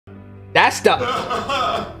That's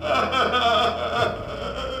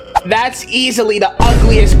easily the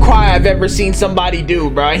ugliest cry I've ever seen somebody do,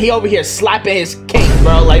 bro. And he over here slapping his cake,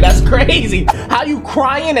 bro. Like, that's crazy. How you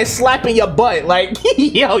crying and slapping your butt? Like,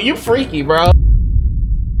 yo, you freaky, bro.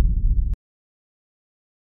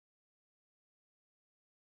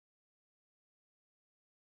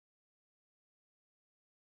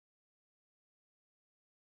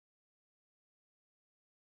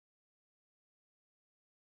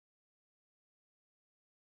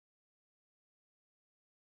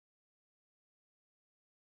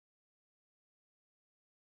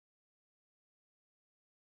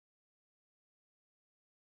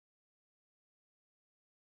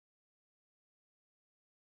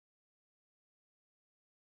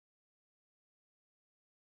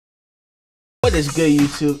 What is good,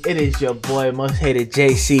 YouTube? It is your boy Most Hated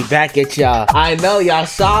JC back at y'all. I know y'all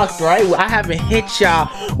shocked, right? I haven't hit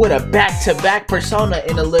y'all with a back-to-back persona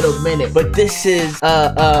in a little minute, but this is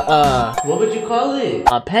what would you call it?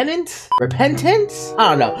 A penance? Repentance?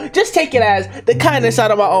 I don't know. Just take it as the kindness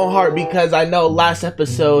out of my own heart, because I know last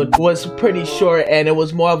episode was pretty short and it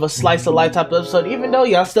was more of a slice of life type of episode. Even though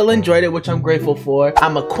y'all still enjoyed it, which I'm grateful for,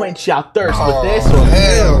 I'ma quench y'all thirst with this one.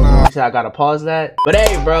 Hell no. So I gotta pause that. But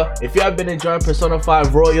hey, bro, if y'all been enjoying Persona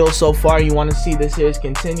 5 Royal so far, you want to see the series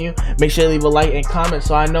continue, make sure you leave a like and comment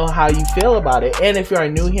so I know how you feel about it. And if you are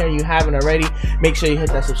new here and you haven't already, make sure you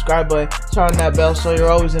hit that subscribe button, turn on that bell so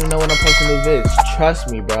you're always gonna know when I'm posting new vids.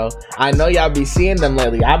 Trust me, bro, I know y'all be seeing them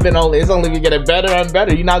lately. It's only been getting better and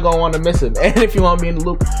better. You're not gonna want to miss them. And if you want to be in the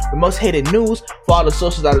loop with Most Hated news, for all the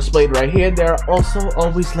socials that are displayed right here, they're also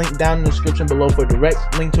always linked down in the description below for a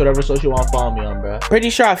direct link to whatever social you want to follow me on, bro. Pretty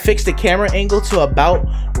sure I fixed the camera angle to about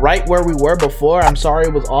right where we were before. I'm sorry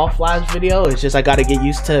it was off last video. It's just I gotta get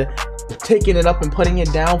used to taking it up and putting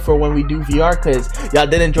it down for when we do VR, because y'all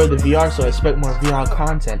did enjoy the VR, so I expect more VR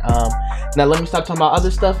content. Now let me stop talking about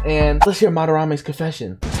other stuff and let's hear Madarame's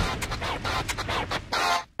confession.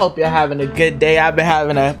 Hope you're having a good day. I've been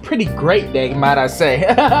having a pretty great day, might I say.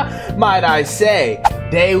 Might I say.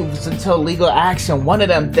 Days until legal action, one of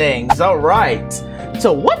them things. Alright.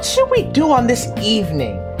 So what should we do on this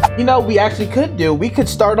evening? You know, we could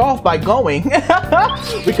start off by going.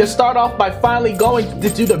 We could start off by finally going to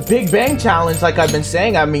do the Big Bang Challenge like I've been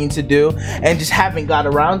saying I mean to do and just haven't got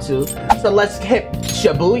around to. So let's hit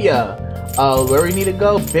Shibuya. Where we need to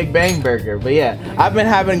go? Big Bang Burger. But yeah, I've been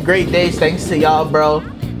having great days thanks to y'all, bro.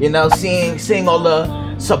 You know, seeing all the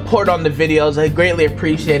support on the videos, I greatly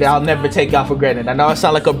appreciate it. I'll never take y'all for granted. I know I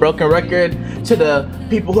sound like a broken record to the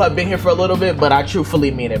people who have been here for a little bit, but I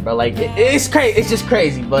truthfully mean it, bro. Like, it's crazy. It's just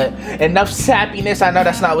crazy, but enough sappiness. I know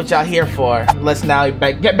that's not what y'all here for. Let's now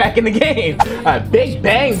get back in the game. Big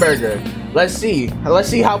Bang Burger. Let's see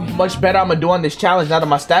how much better I'm gonna do on this challenge now that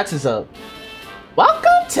my stats is up.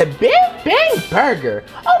 Welcome to Big Bang Burger.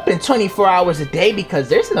 Open 24 hours a day because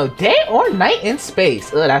there's no day or night in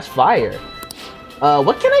space. Ugh, that's fire.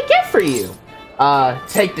 What can I get for you?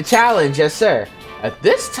 Take the challenge, yes sir. At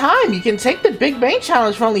this time, you can take the Big Bang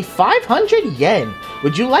Challenge for only 500 yen.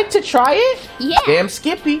 Would you like to try it? Yeah. Damn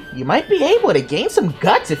Skippy, you might be able to gain some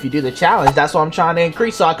guts if you do the challenge. That's what I'm trying to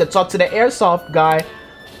increase so I could talk to the airsoft guy.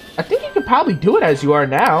 I think you could probably do it as you are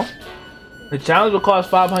now. The challenge will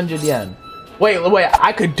cost 500 yen. Wait,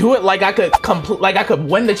 I could do it like I could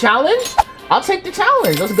win the challenge? I'll take the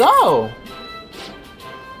challenge, let's go.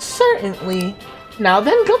 Certainly. Now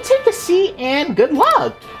then, go take a seat and good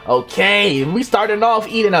luck. Okay, we started off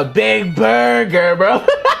eating a big burger, bro.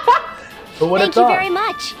 Thank you very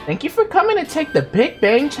much. Thank you for coming to take the Big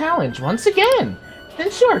Bang Challenge once again.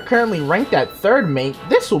 Since you are currently ranked at 3rd mate,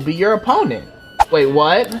 this will be your opponent. Wait,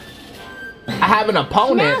 what? I have an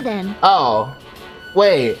opponent? Now then. Oh,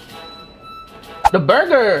 wait. The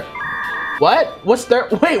burger. What? What's there?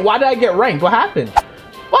 Wait, why did I get ranked? What happened?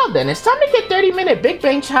 Well then, it's time to get 30-minute Big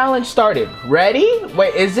Bang Challenge started. Ready?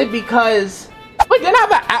 Wait, is it because... Wait, then I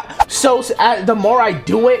have a... So, the more I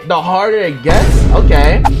do it, the harder it gets?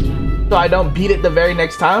 Okay. So I don't beat it the very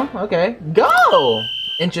next time? Okay. Go!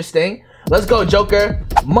 Interesting. Let's go, Joker.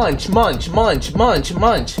 Munch, munch, munch, munch,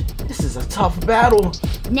 munch. This is a tough battle.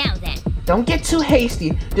 Now then. Don't get too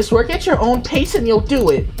hasty. Just work at your own pace and you'll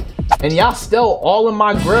do it. And y'all still all in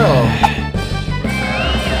my grill.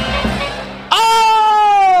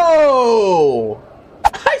 Oh!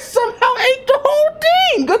 I somehow ate the whole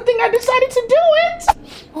thing. Good thing I decided to do it.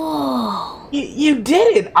 Oh. You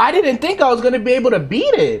did it. I didn't think I was going to be able to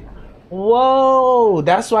beat it. Whoa.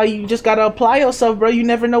 That's why you just got to apply yourself, bro. You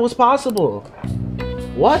never know what's possible.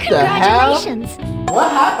 What the hell? Congratulations.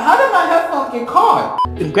 What happened? How did my headphones get caught?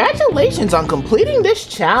 Congratulations on completing this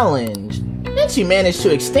challenge. Since you managed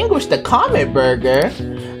to extinguish the Comet Burger,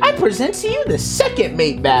 I present to you the second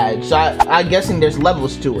mate badge. So I'm guessing there's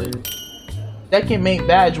levels to it. Second mate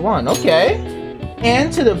badge 1, okay.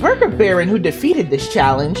 And to the Burger Baron who defeated this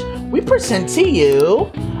challenge, we present to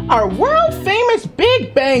you our world famous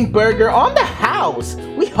Big Bang Burger on the house.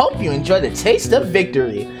 We hope you enjoy the taste of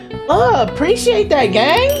victory. Appreciate that,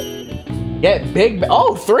 gang. Get big,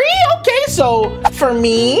 oh, 3? Okay, so for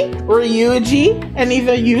me, Ryuji, and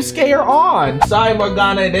either Yusuke or On. Sorry,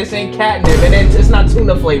 Morgana, this ain't catnip, and it's not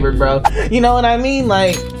tuna flavored, bro. You know what I mean?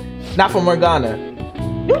 Like, not for Morgana.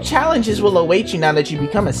 New challenges will await you now that you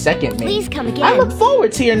become a second mate. Please come again. I look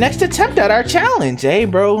forward to your next attempt at our challenge. Hey,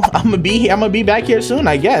 bro, I'm gonna be back here soon,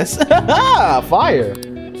 I guess. Fire.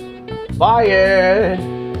 Fire.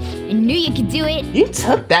 I knew you could do it. You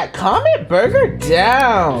took that Comet Burger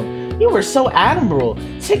down. You were so admirable,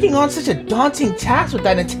 taking on such a daunting task with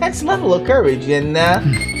that intense level of courage, and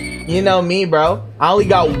you know me, bro. I only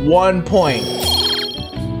got 1 point.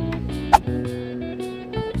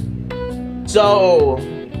 So,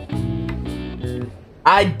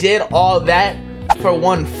 I did all that for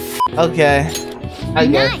one okay, I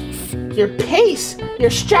guess. Nice. Your pace, your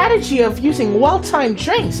strategy of using well-timed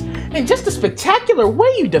drinks, and just the spectacular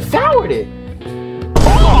way you devoured it.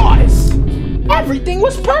 Pause! Everything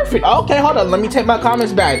was perfect. Okay, hold on. Let me take my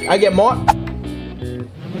comments back. I get more.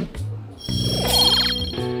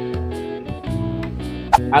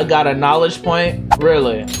 I got a knowledge point.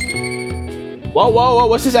 Really? Whoa, whoa, whoa.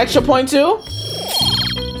 What's this extra point to?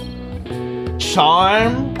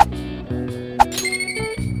 Charm.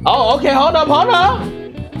 Oh, okay. Hold up, hold up.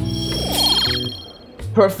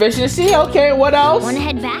 Proficiency. Okay, what else? Wanna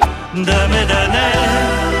head back?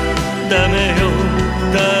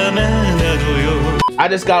 I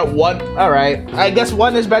just got 1. Alright. I guess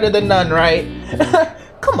 1 is better than none, right?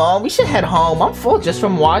 Come on, we should head home. I'm full just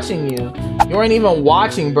from watching you. You weren't even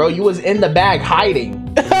watching, bro. You was in the bag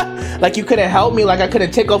hiding. Like you couldn't help me. Like I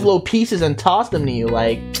couldn't take off little pieces and toss them to you.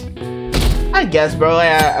 Like, I guess, bro.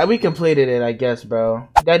 We completed it, I guess, bro.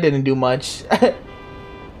 That didn't do much.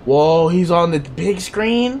 Whoa, he's on the big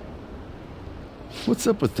screen? What's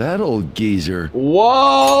up with that old geezer?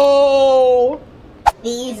 Whoa!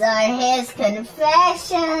 These are his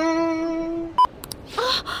confessions.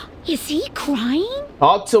 Is he crying?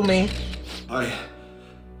 Talk to me. I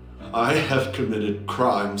have committed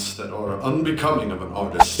crimes that are unbecoming of an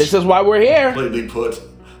artist. This is why we're here. Plainly put,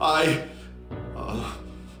 I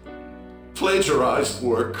plagiarized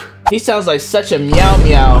work. He sounds like such a meow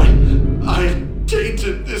meow. I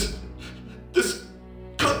tainted this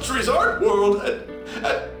country's art world and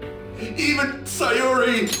even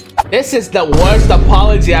Sayuri. This is the worst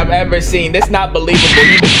apology I've ever seen. This not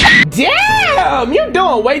believable. Damn, you're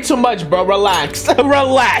doing way too much, bro. Relax.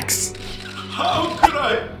 Relax. How could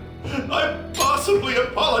I possibly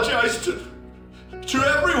apologize to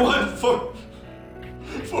everyone for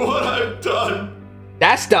what I've done?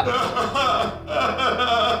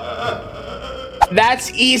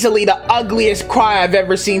 That's easily the ugliest cry I've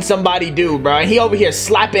ever seen somebody do, bro. And he over here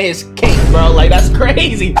slapping his cake, bro. Like, that's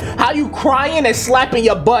crazy. How you crying and slapping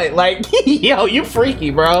your butt? Like, yo, you freaky,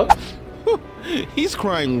 bro. He's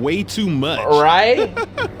crying way too much. Right?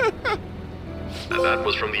 And that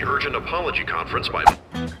was from the Urgent Apology Conference by...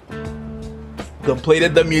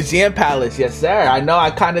 Completed the Museum Palace, yes sir. I know I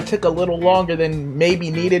kind of took a little longer than maybe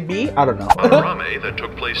needed be. I don't know. Madarame that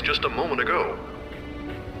took place just a moment ago.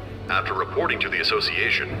 After reporting to the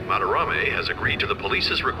association, Madarame has agreed to the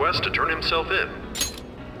police's request to turn himself in.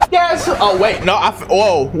 Yes. Oh wait, no.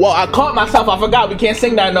 Whoa. I caught myself. I forgot we can't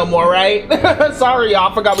sing that no more, right? Sorry,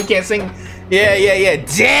 y'all. I forgot we can't sing. Yeah.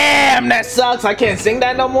 Damn, that sucks. I can't sing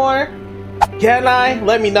that no more. Can I?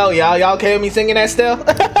 Let me know, y'all. Y'all okay with me singing that still?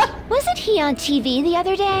 Wasn't he on TV the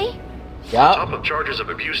other day? Yup. On top of charges of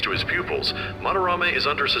abuse to his pupils, Madarame is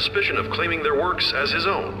under suspicion of claiming their works as his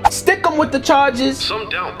own. Stick him with the charges. Some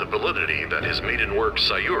doubt the validity that his maiden work,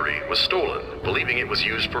 Sayuri, was stolen, believing it was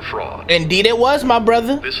used for fraud. Indeed it was, my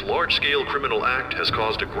brother. This large-scale criminal act has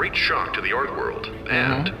caused a great shock to the art world,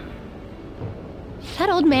 and... That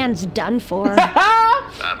old man's done for.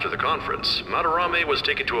 After the conference, Madarame was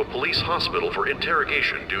taken to a police hospital for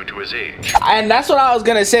interrogation due to his age. And that's what I was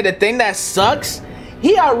gonna say. The thing that sucks,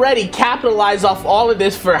 he already capitalized off all of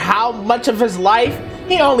this for how much of his life?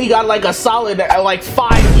 He only got like a solid like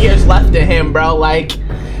 5 years left in him, bro. Like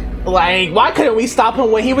why couldn't we stop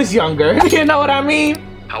him when he was younger? You know what I mean?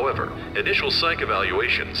 However, initial psych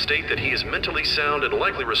evaluations state that he is mentally sound and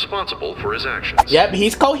likely responsible for his actions. Yep,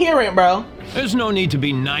 he's coherent, bro. There's no need to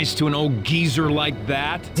be nice to an old geezer like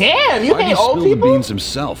that. Damn, you hate old Why he people? the beans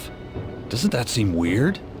himself? Doesn't that seem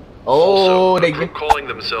weird? Oh, also, they a group calling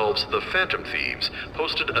themselves the Phantom Thieves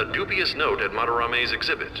posted a dubious note at Madarame's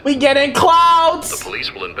exhibit. we getting clouds. The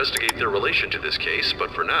police will investigate their relation to this case,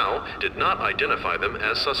 but for now, did not identify them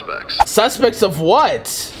as suspects. Suspects of what?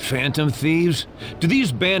 Phantom thieves? Do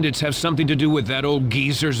these bandits have something to do with that old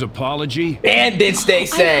geezer's apology? Bandits, they I've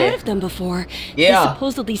say. heard of them before. Yeah. They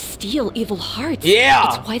supposedly steal evil hearts. Yeah.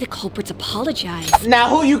 It's why the culprits apologize. Now,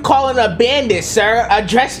 who you calling a bandit, sir?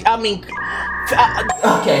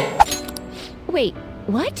 Okay. Wait,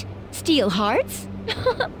 what? Steal hearts?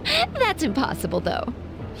 That's impossible, though.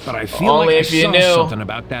 But I feel Only like I if you saw knew. something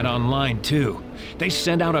about that online, too. They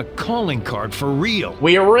sent out a calling card for real.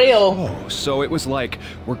 We're real. Oh, so it was like,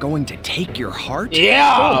 we're going to take your heart?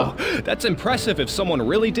 Yeah. Oh, that's impressive if someone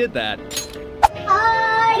really did that.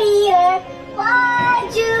 Heartier,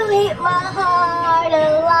 why'd you eat my heart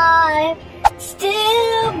alive?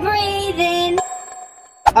 Still breathing.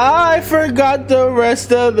 I forgot the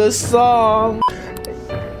rest of the song.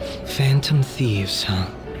 Phantom thieves, huh?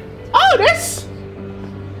 Oh, this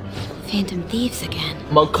Phantom Thieves again.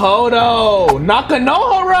 Makoto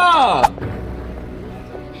Nakanohara.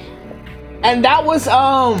 And that was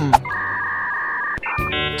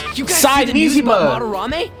You guys see the news about Saimizuma.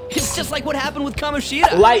 Madarame? It's just like what happened with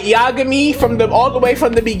Kamoshida. Like Yagami from all the way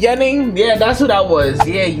from the beginning. Yeah, that's who that was.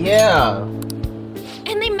 Yeah.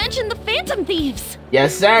 And they mentioned the Phantom Thieves.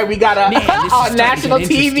 Yes, sir. We got Man, this is on starting to national get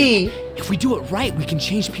TV. interesting. If we do it right, we can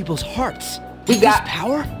change people's hearts. We With got- this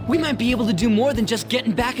power, we might be able to do more than just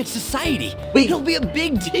getting back at society. It'll be a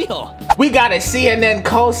big deal. We got a CNN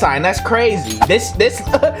cosign. That's crazy. This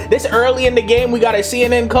this early in the game, we got a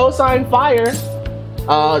CNN cosign. Fire.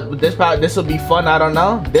 This will be fun. I don't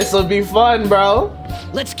know. This will be fun, bro.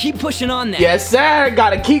 Let's keep pushing on that. Yes, sir.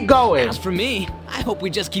 Gotta keep going. As for me, I hope we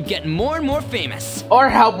just keep getting more and more famous. Or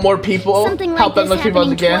help more people. Something like help this as much people as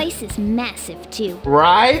happening we can. twice is massive, too.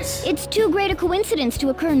 Right? It's too great a coincidence to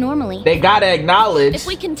occur normally. They gotta acknowledge. If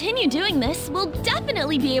we continue doing this, we'll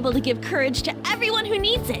definitely be able to give courage to everyone who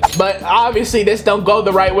needs it. But obviously this don't go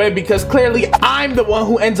the right way because clearly I'm the one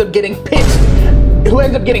who ends up getting pinched.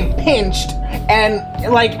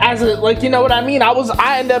 And like you know what I mean?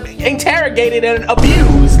 I end up interrogated and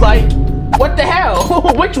abused. Like, what the hell?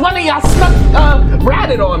 Which one of y'all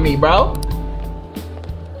ratted on me, bro?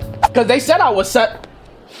 Cause they said I was set.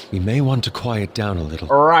 We may want to quiet down a little.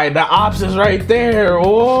 Alright, the ops is right there.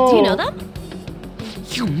 Whoa. Do you know them?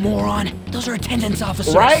 You moron! Those are attendance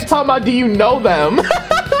officers. Right? Talking about, do you know them?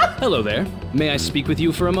 Hello there. May I speak with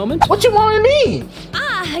you for a moment? What you want with me?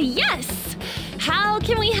 Ah, yes. How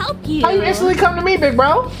can we help you? How you instantly come to me, big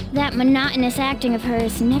bro? That monotonous acting of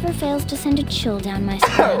hers never fails to send a chill down my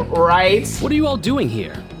spine. Right? What are you all doing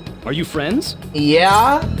here? Are you friends?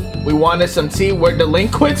 Yeah. We wanted some tea. We're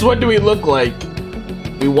delinquents. What do we look like?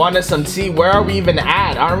 We wanted some tea. Where are we even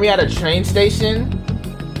at? Aren't we at a train station?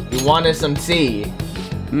 We wanted some tea.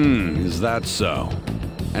 Is that so?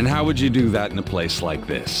 And how would you do that in a place like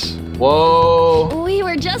this? Whoa. We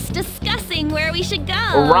were just discussing where we should go.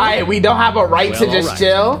 Right, we don't have a right to Well, just alright.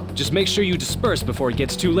 chill. Just make sure you disperse before it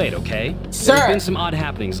gets too late, okay? Sir. There's been some odd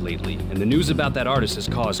happenings lately, and the news about that artist has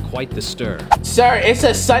caused quite the stir. Sir, it's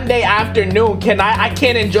a Sunday afternoon. I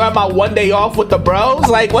can't enjoy my one day off with the bros?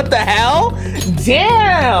 Like, what the hell?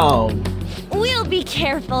 Damn. We'll be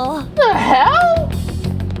careful. What the hell?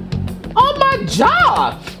 On my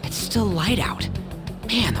job. It's still light out.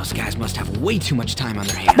 Man, those guys must have way too much time on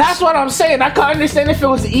their hands. That's what I'm saying. I could understand if it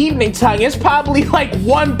was evening time. It's probably like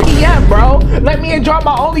 1 p.m., bro. Let me enjoy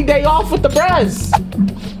my only day off with the bros.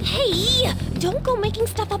 Hey, don't go making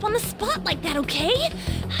stuff up on the spot like that, okay?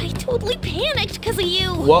 I totally panicked because of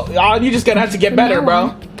you. Well, you're just gonna have to get better,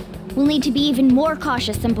 bro. We'll need to be even more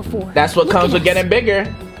cautious than before. That's what Look comes at with us. getting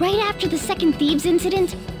bigger. Right after the second Thieves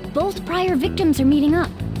incident, both prior victims are meeting up.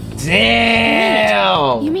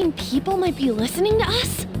 Damn. You mean people might be listening to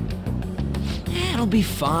us? It'll be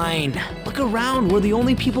fine. Look around. We're the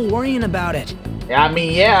only people worrying about it. I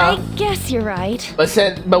mean, yeah. I guess you're right.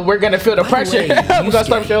 But we're gonna feel the pressure. Way, We're gonna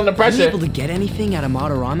start feeling the Were you pressure. able to get anything out of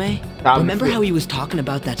Madarame? Remember how he was talking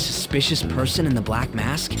about that suspicious person in the black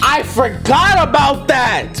mask? I forgot about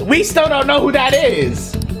that. We still don't know who that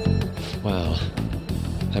is. Well,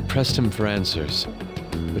 I pressed him for answers,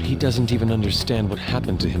 but he doesn't even understand what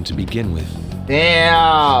happened to him to begin with.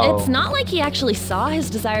 Damn. It's not like he actually saw his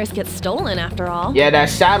desires get stolen after all. Yeah, that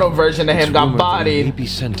shadow version of him It's got rumored that he may bodied. be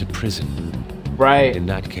sent to prison. Right. In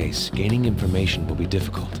that case, gaining information will be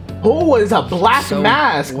difficult. Who was a black So,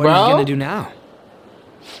 mask, what bro? are you gonna do now?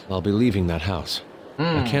 I'll be leaving that house.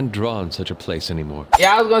 I can't draw in such a place anymore.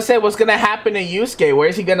 Yeah, I was gonna say, what's gonna happen to Yusuke? Where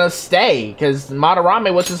is he gonna stay? Because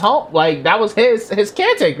Madarame was his home. Like, that was his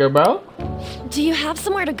caretaker, bro. Do you have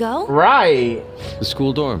somewhere to go? Right. The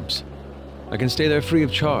school dorms. I can stay there free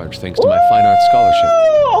of charge thanks to my fine arts scholarship.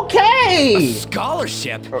 Okay. A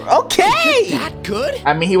scholarship? Okay. That good?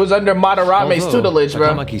 I mean, he was under Madarame's tutelage, bro.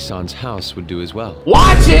 Takamaki-san's house would do as well.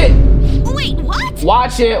 Watch it. Wait, what?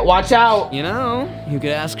 Watch it. Watch out. You know, you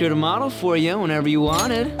could ask her to model for you whenever you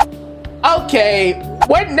wanted. Okay,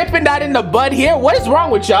 we're nipping that in the bud here. What is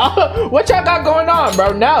wrong with y'all? What y'all got going on,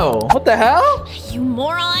 bro? No. What the hell? You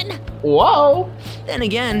moron. Whoa. Then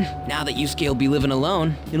again, now that Yusuke will be living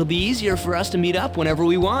alone, it'll be easier for us to meet up whenever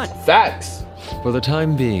we want. Facts. For the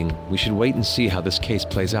time being, we should wait and see how this case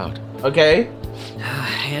plays out. Okay.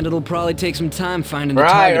 And it'll probably take some time finding the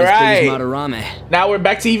target as big as Madarame. Now we're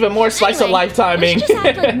back to even more slice of life timing. Let's just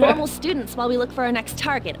act like normal students while we look for our next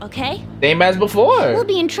target, okay? Same as before. We'll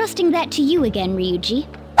be entrusting that to you again, Ryuji.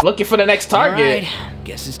 Looking for the next target. Alright,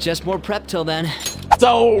 guess it's just more prep till then.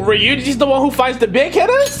 So Ryuji's the one who finds the big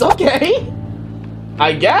hitters? Okay.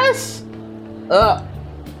 I guess.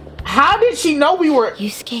 How did she know we were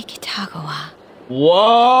Yusuke Kitagawa?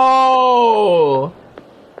 Whoa.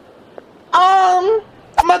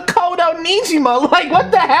 Makoto Nijima, like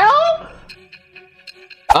what the hell?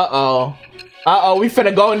 Uh-oh. Uh-oh, we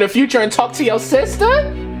finna go in the future and talk to your sister?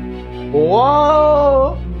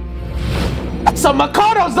 Whoa. So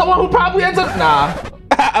Makoto's the one who probably ends up— Nah.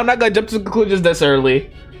 I'm not gonna jump to conclusions this early.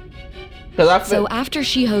 So after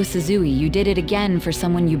Shiho Suzui, you did it again for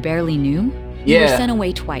someone you barely knew? You were sent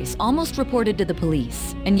away twice, almost reported to the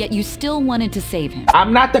police, and yet you still wanted to save him.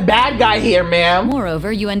 I'm not the bad guy here, ma'am.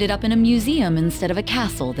 Moreover, you ended up in a museum instead of a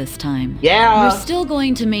castle this time. Yeah. You're still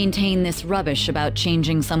going to maintain this rubbish about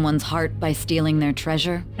changing someone's heart by stealing their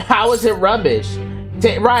treasure? How is it rubbish?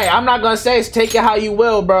 Right, I'm not gonna say it's take it how you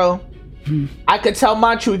will, bro. I could tell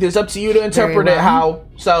my truth. It's up to you to interpret it how.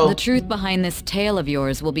 So the truth behind this tale of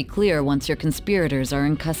yours will be clear once your conspirators are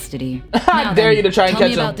in custody. I dare you to try and catch Tell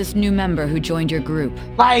me him. about this new member who joined your group.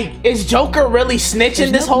 Like, is Joker really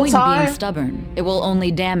snitching this whole There's no point in time? being stubborn. It will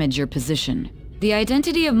only damage your position. The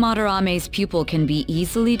identity of Madarame's pupil can be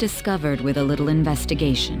easily discovered with a little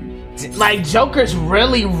investigation. Like, Joker's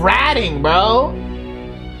really ratting, bro.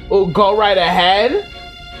 Oh, go right ahead.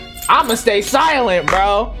 I'ma stay silent,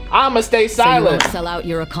 bro. I'ma stay silent. So you won't sell out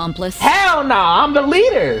your accomplice? Hell no, I'm the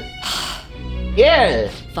leader. Yeah.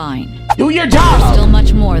 Fine. Do your job. There's still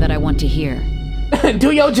much more that I want to hear.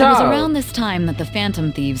 Do your job. It was around this time that the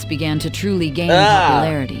Phantom Thieves began to truly gain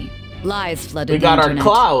popularity. Lies flooded the internet. We got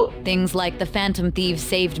our clout. Things like the Phantom Thieves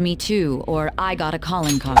saved me too, or I got a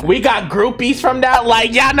calling card. We got groupies from that.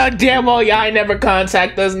 Like, y'all know damn well y'all ain't never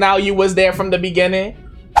contact us. Now you was there from the beginning.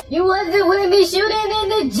 You wasn't with me shooting in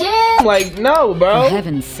the gym. Like, no, bro. For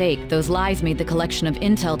heaven's sake, those lies made the collection of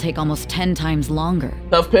intel take almost 10 times longer.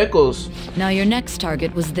 Tough pickles. Now your next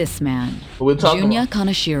target was this man, Junya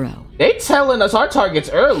Kaneshiro. They telling us our targets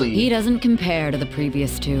early. He doesn't compare to the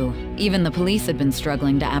previous two. Even the police had been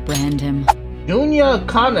struggling to apprehend him. Junya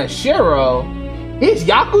Kaneshiro? He's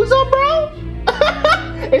Yakuza, bro?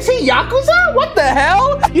 Is he Yakuza? What the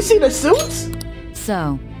hell? You see the suits?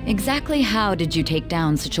 So, exactly how did you take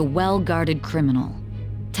down such a well-guarded criminal?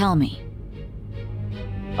 Tell me.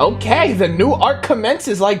 Okay, the new arc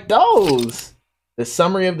commences like those. The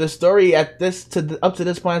summary of the story up to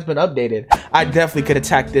this point has been updated. I definitely could have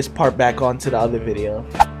tacked this part back onto the other video.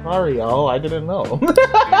 Sorry, y'all. I didn't know.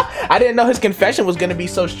 I didn't know his confession was gonna be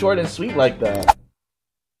so short and sweet like that.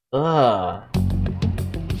 Oh,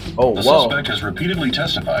 the suspect has repeatedly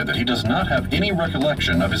testified that he does not have any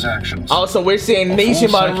recollection of his actions. Oh, so we're seeing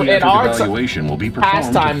Nijima in our evaluation will be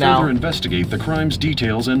performed to further now. investigate the crime's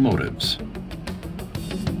details and motives.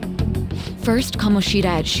 First Kamoshida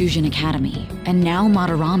at Shujin Academy, and now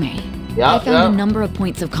Madarame. I found a number of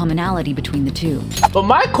points of commonality between the two. But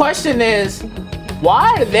my question is,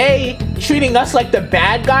 why are they treating us like the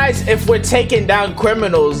bad guys if we're taking down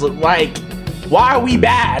criminals? Like, why are we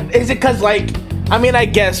bad? Is it because, like, I mean, I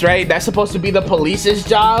guess, right? That's supposed to be the police's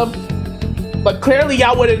job. But clearly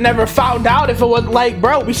y'all would have never found out if it was like,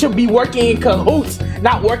 bro, we should be working in cahoots,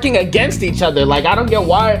 not working against each other. Like, I don't get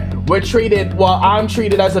why we're treated, well, I'm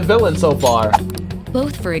treated as a villain so far.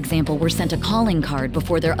 Both, for example, were sent a calling card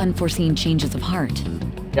before their unforeseen changes of heart.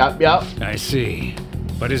 Yep. I see.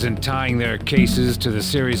 But isn't tying their cases to the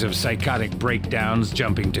series of psychotic breakdowns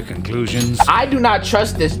jumping to conclusions? I do not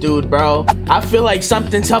trust this dude, bro. I feel like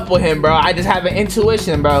something's up with him, bro. I just have an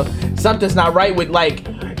intuition, bro. Something's not right with, like,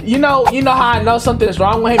 you know how I know something's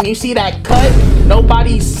wrong with him? You see that cut?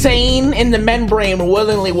 Nobody sane in the membrane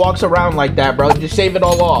willingly walks around like that, bro. Just shave it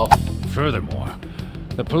all off. Furthermore,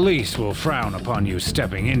 The police will frown upon you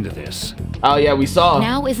stepping into this. Oh yeah, we saw.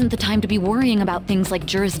 Now isn't the time to be worrying about things like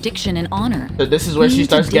jurisdiction and honor. So this is where she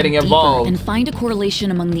starts getting involved. And find a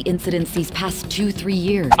correlation among the incidents these past 2-3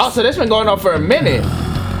 years. Oh, so this been going on for a minute.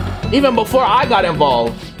 Even before I got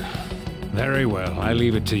involved. Very well, I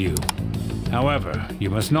leave it to you. However, you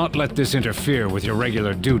must not let this interfere with your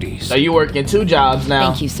regular duties. So you working 2 jobs now.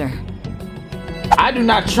 Thank you, sir. I do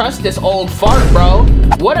not trust this old fart, bro.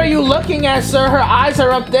 What are you looking at, sir? Her eyes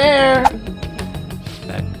are up there.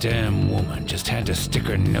 That damn woman just had to stick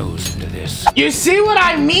her nose into this. You see what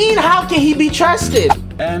I mean? How can he be trusted?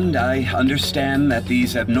 And I understand that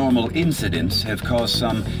these abnormal incidents have caused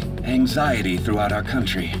some anxiety throughout our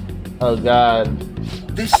country. Oh, God.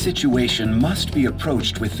 This situation must be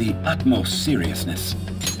approached with the utmost seriousness.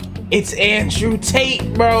 It's Andrew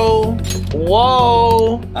Tate, bro.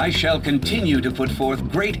 Whoa. I shall continue to put forth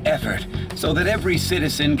great effort so that every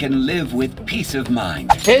citizen can live with peace of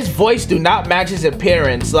mind. His voice do not match his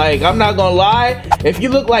appearance. Like, I'm not gonna lie. If you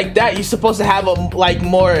look like that, you're supposed to have like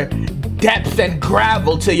more depth and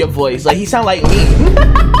gravel to your voice. Like, he sound like me.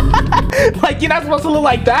 Like, you're not supposed to look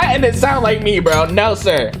like that and it sound like me, bro. No,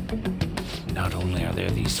 sir. Not only are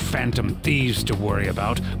there these phantom thieves to worry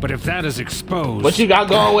about, but if that is exposed... What you got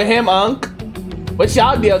going with him, Unc? What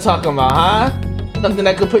y'all deal talking about, huh? Something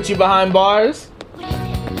that could put you behind bars?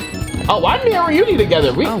 Oh, why me and Ryuji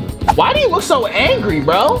together? Why do you look so angry,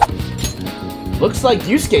 bro? Looks like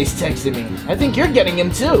Yusuke's texting me. I think you're getting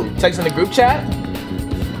him too. Texting the group chat?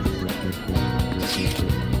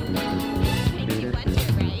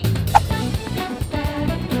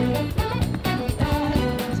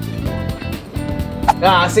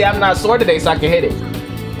 Nah, see, I'm not sore today, so I can hit it.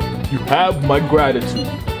 You have my gratitude.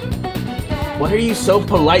 What are you so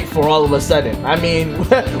polite for all of a sudden? I mean,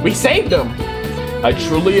 we saved him. I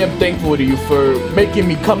truly am thankful to you for making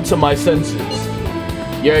me come to my senses.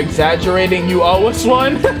 You're exaggerating, you owe us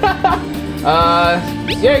one?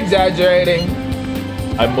 You're exaggerating.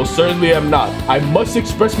 I most certainly am not. I must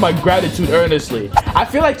express my gratitude earnestly. I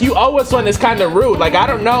feel like you owe us one is kind of rude. Like, I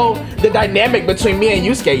don't know the dynamic between me and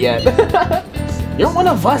Yusuke yet. You're one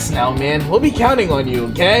of us now, man. We'll be counting on you,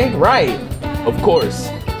 okay? Right. Of course.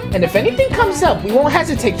 And if anything comes up, we won't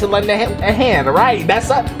hesitate to lend a hand, right?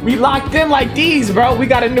 That's we locked in like these, bro. We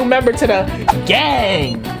got a new member to the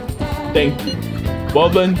gang. Thank you. Well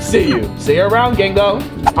then, see you. See you around, Gengo.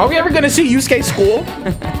 Are we ever gonna see Yusuke school?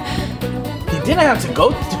 He didn't have to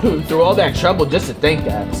go through all that trouble just to thank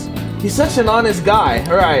us. He's such an honest guy.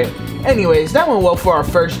 All right. Anyways, that went well for our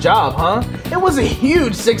first job, huh? It was a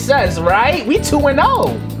huge success, right? We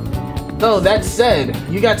 2-0. So that said,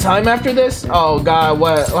 you got time after this? Oh God,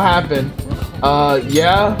 what happened?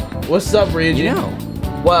 Yeah. What's up, Ryuji? You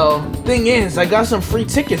know. Well, thing is, I got some free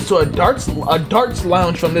tickets to a darts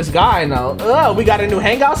lounge from this guy now. Oh, we got a new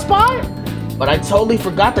hangout spot? But I totally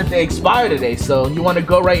forgot that they expire today. So you want to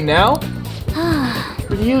go right now?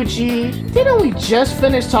 Ryuji, didn't we just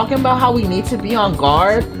finish talking about how we need to be on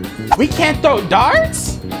guard? We can't throw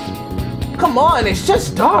darts? Come on, it's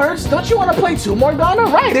just darts. Don't you want to play 2 more Ghana?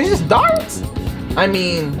 Right, it's just darts. I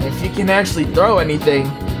mean, if you can actually throw anything.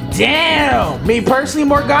 Damn! Me personally,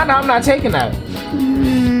 Morgana, I'm not taking that.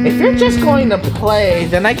 If you're just going to play,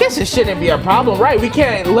 then I guess it shouldn't be a problem, right? We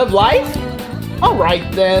can't live life?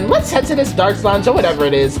 Alright then, let's head to this darts lounge or whatever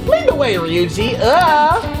it is. Lead the way, Ryuji.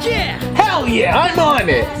 Yeah! Hell yeah, I'm on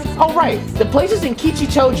it! Alright, the place is in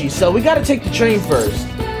Kichichoji, so we gotta take the train first.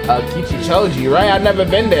 Kichichoji, right? I've never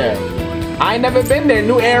been there. I ain't never been there.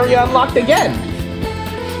 New area unlocked again.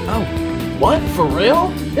 Oh, what? For real?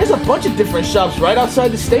 There's a bunch of different shops right outside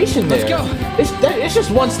the station there. Let's go. It's just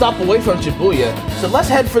 1 stop away from Shibuya. So let's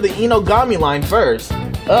head for the Inogami line first.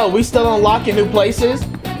 Oh, we still unlocking new places?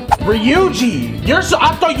 Ryuji,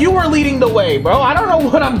 I thought you were leading the way, bro. I don't know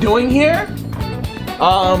what I'm doing here.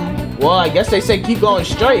 Well, I guess they say keep going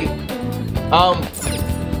straight.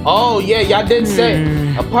 Oh yeah, y'all did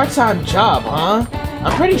say a part-time job, huh?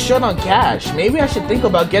 I'm pretty short on cash. Maybe I should think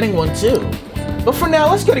about getting one too. But for now,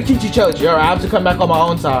 let's go to Kichichoji. Alright, I have to come back on my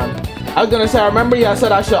own time. I was gonna say, I remember y'all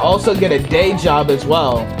said I should also get a day job as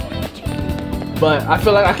well. But I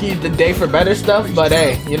feel like I can use the day for better stuff. But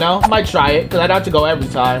hey, you know, I might try it, because I don't have to go every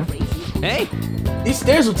time. Hey! These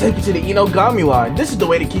stairs will take you to the Inogami line. This is the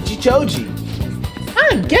way to Kichichoji.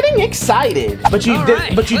 I'm getting excited. But you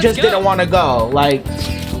just didn't want to go. Like,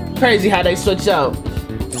 crazy how they switch up.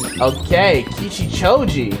 Okay,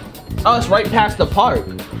 Kichichoji. Oh, it's right past the park.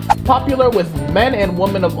 Popular with men and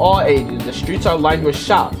women of all ages, the streets are lined with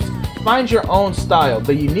shops. Find your own style.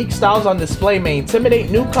 The unique styles on display may intimidate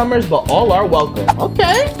newcomers, but all are welcome.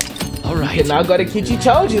 Okay. All right. We can now go to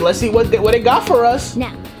Kichichoji. Let's see what it got for us.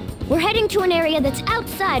 Now, We're heading to an area that's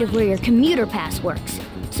outside of where your commuter pass works.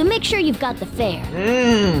 So make sure you've got the fare.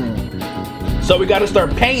 So we gotta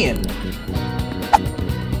start paying.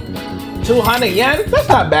 200 yen? That's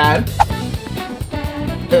not bad.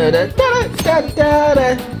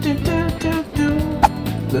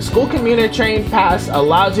 The school commuter train pass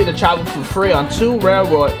allows you to travel for free on 2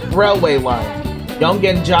 railway lines.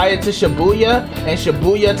 Yongen-Jaya to Shibuya and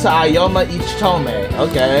Shibuya to Ayoma Ichitome.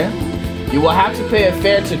 Okay. You will have to pay a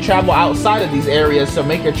fare to travel outside of these areas, so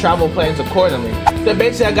make your travel plans accordingly. So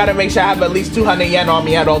basically, I gotta make sure I have at least 200 yen on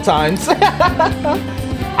me at all times. I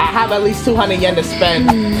have at least 200 yen to spend.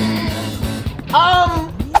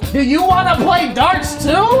 Do you wanna play darts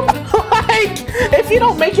too? Like, if you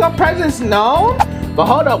don't make your presence known? But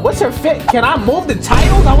hold up, what's her fit? Can I move the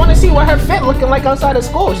titles? I wanna see what her fit looking like outside of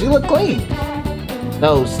school. She look clean.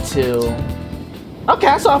 Those two. Okay,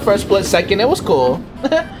 I saw her for a split second. It was cool.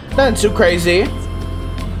 Nothing too crazy.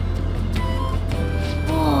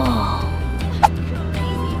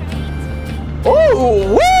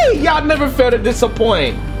 Ooh, wee! Y'all never fail to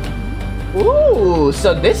disappoint. Ooh,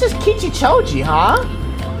 so this is Kichichoji, huh?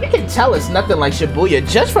 You can tell it's nothing like Shibuya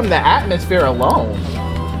just from the atmosphere alone.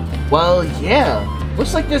 Well, yeah.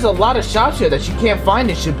 Looks like there's a lot of shops here that you can't find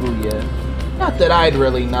in Shibuya. Not that I'd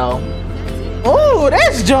really know. Ooh,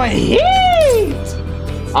 this joint heat!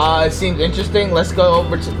 It seems interesting. Let's get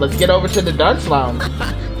over to the darts lounge.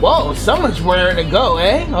 Whoa, someone's raring to go,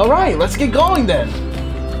 eh? All right, let's get going then.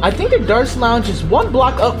 I think the darts lounge is 1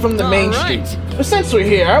 block up from the main street. But since we're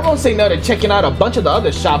here, I won't say no to checking out a bunch of the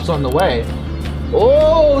other shops on the way.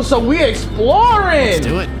 Oh, so we're exploring. Let's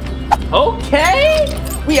do it. Okay,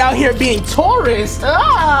 we out here being tourists.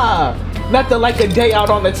 Nothing like a day out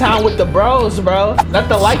on the town with the bros, bro.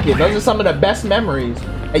 Nothing like it. Those are some of the best memories.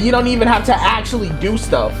 And you don't even have to actually do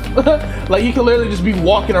stuff. Like, you can literally just be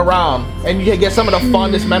walking around and you can get some of the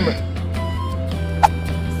fondest memories.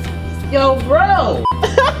 Yo, bro.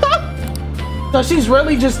 So she's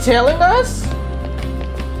really just tailing us?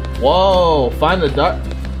 Whoa, find the dark.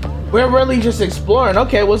 We're really just exploring.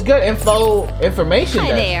 Okay, what's good? Information.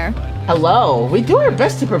 Hi there. Hello. We do our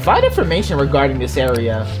best to provide information regarding this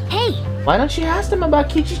area. Hey. Why don't you ask them about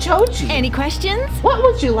Kichichoji? Any questions? What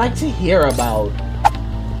would you like to hear about?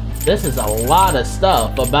 This is a lot of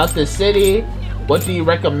stuff about the city. What do you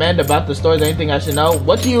recommend about the stores? Anything I should know?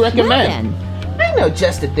 What do you recommend? I know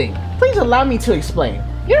just the thing. Please allow me to explain.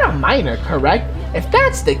 You're a minor, correct? If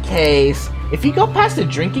that's the case, if you go past the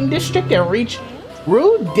drinking district and reach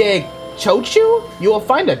Rudeg Chochu, you will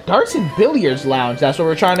find a darts and billiards lounge. That's where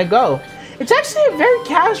we're trying to go. It's actually a very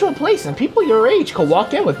casual place and people your age can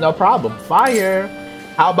walk in with no problem. Fire.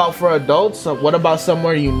 How about for adults? What about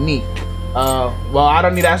somewhere unique? Well, I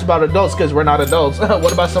don't need to ask about adults because we're not adults.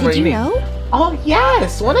 What about somewhere unique? Did you know? Oh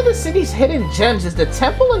yes, one of the city's hidden gems is the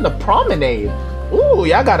temple in the promenade. Ooh,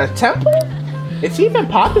 y'all got a temple? It's even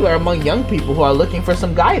popular among young people who are looking for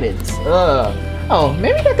some guidance. Oh,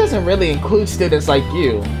 maybe that doesn't really include students like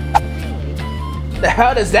you. The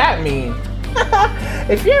hell does that mean?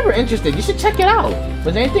 If you're ever interested, you should check it out.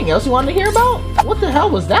 Was there anything else you wanted to hear about? What the hell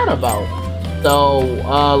was that about? So,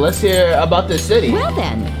 let's hear about this city. Well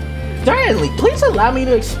then. Certainly, please allow me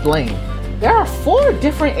to explain. There are 4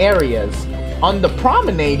 different areas. On the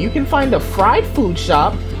promenade, you can find a fried food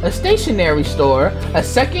shop, a stationery store, a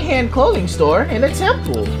secondhand clothing store, and a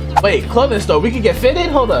temple. Wait, clothing store, we can get fitted?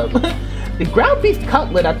 Hold up. The ground beef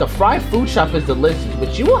cutlet at the fried food shop is delicious,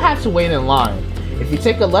 but you will have to wait in line. If you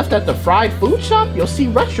take a left at the fried food shop, you'll see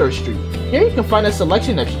Retro Street. Here you can find a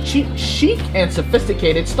selection of cheap, chic, and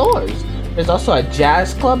sophisticated stores. There's also a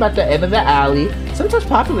jazz club at the end of the alley. Sometimes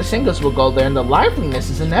popular singers will go there and the liveliness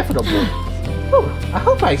is inevitable. Whew, I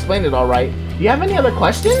hope I explained it all right. Do you have any other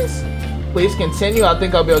questions? Please continue. I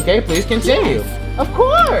think I'll be okay. Please continue. Yes. Of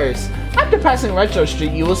course. After passing Retro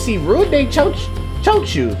Street, you will see Rudeg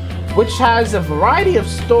Chochu, which has a variety of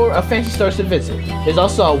fancy stores to visit. There's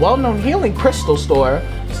also a well-known healing crystal store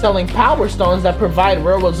selling power stones that provide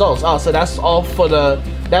real results. Oh, so that's all for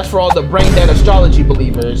for all the brain dead astrology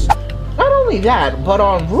believers. Not only that, but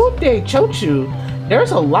on Rudeg Chochu,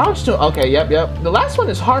 there's a lounge to. Okay, yep. The last one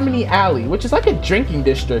is Harmony Alley, which is like a drinking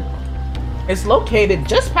district. It's located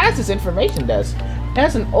just past this information desk. It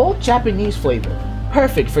has an old Japanese flavor.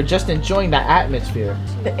 Perfect for just enjoying the atmosphere.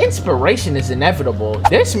 The inspiration is inevitable.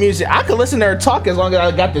 This music, I could listen to her talk as long as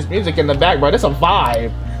I got this music in the back, bro. That's a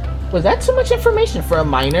vibe. Was that too much information for a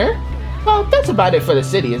minor? Well, that's about it for the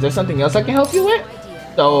city. Is there something else I can help you with?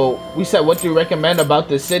 So, we said what do you recommend about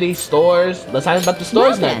the city, stores? Let's talk about the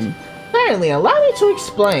stores next. Certainly, allow me to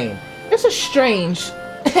explain. It's a strange,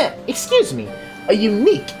 excuse me, a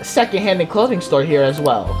unique second-hand clothing store here as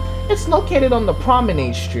well. It's located on the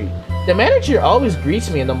Promenade Street. The manager always greets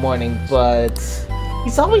me in the morning, but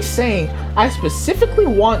he's always saying I specifically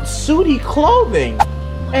want sooty clothing,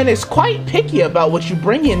 and is quite picky about what you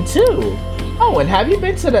bring in too. Oh, and have you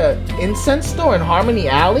been to the incense store in Harmony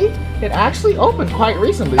Alley? It actually opened quite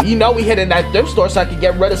recently. You know we hit in that thrift store so I could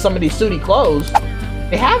get rid of some of these sooty clothes.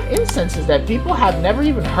 They have incenses that people have never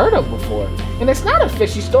even heard of before, and it's not a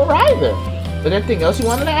fishy store either. Is there anything else you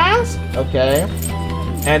wanted to ask? Okay.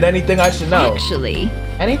 And anything I should know? Actually.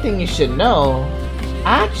 Anything you should know?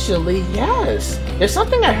 Actually, yes. There's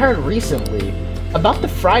something I heard recently about the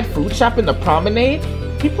fried food shop in the Promenade.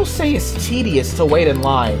 People say it's tedious to wait in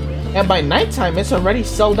line, and by nighttime it's already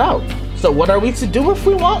sold out. So what are we to do if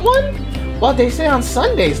we want one? Well, they say on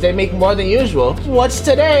Sundays they make more than usual. What's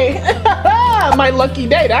today? My lucky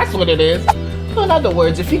day, that's what it is. So in other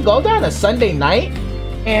words, if you go down a Sunday night,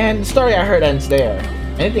 and the story I heard ends there.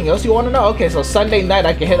 Anything else you want to know? Okay, so Sunday night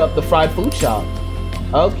I can hit up the fried food shop.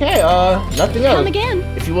 Okay, nothing else. Come again.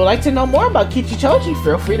 If you would like to know more about Kichichoji,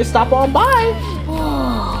 feel free to stop on by.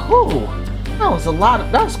 Ooh,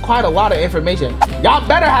 that was quite a lot of information. Y'all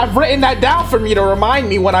better have written that down for me to remind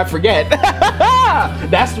me when I forget.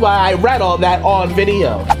 That's why I read all that on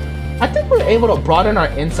video. I think we're able to broaden our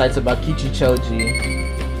insights about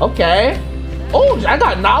Kichichoji. Okay. Oh, I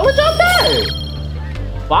got knowledge on that.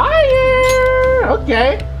 Fire!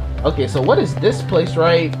 Okay. Okay, so what is this place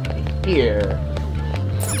right here?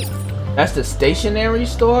 That's the stationery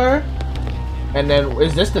store? And then,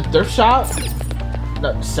 is this the thrift shop?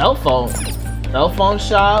 No, cell phone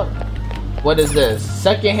shop? What is this?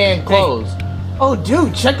 Secondhand clothes. Hey. Oh,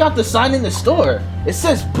 dude, check out the sign in the store. It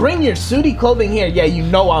says, bring your sooty clothing here. Yeah, you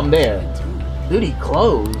know I'm there. Sooty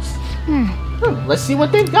clothes? Let's see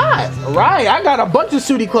what they got. Right, I got a bunch of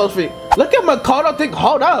sooty clothes for you. Look at Makoto.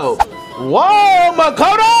 Hold up. Whoa,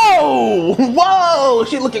 Makoto! Whoa,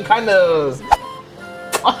 she looking kind of...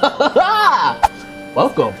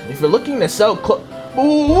 Welcome. If you're looking to sell clothes...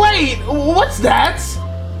 Wait, what's that?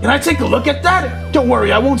 Can I take a look at that? Don't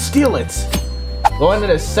worry, I won't steal it. Go into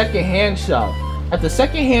the second-hand shop. At the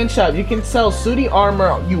second-hand shop, you can sell sooty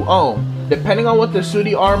armor you own. Depending on what the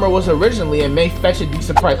sooty armor was originally, it may fetch a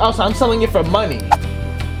decent price. Also, I'm selling it for money.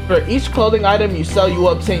 For each clothing item you sell, you will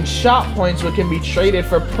obtain shop points which can be traded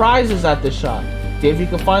for prizes at the shop. See if you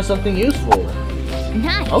can find something useful.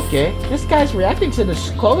 Nice. Okay, this guy's reacting to the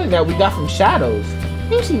clothing that we got from Shadows.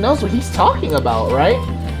 He usually knows what he's talking about, right?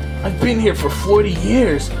 I've been here for 40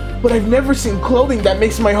 years, but I've never seen clothing that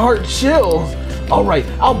makes my heart chill. Alright,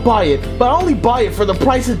 I'll buy it, but I only buy it for the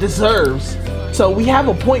price it deserves. So we have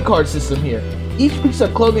a point card system here. Each piece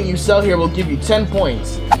of clothing you sell here will give you 10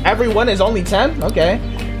 points. Every one is only 10? Okay.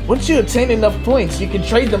 Once you obtain enough points, you can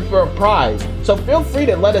trade them for a prize. So feel free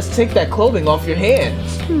to let us take that clothing off your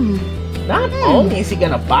hands. Not only is he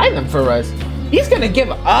gonna buy them for us, he's gonna give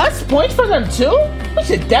us points for them too? We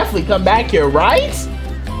should definitely come back here, right?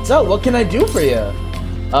 So what can I do for you?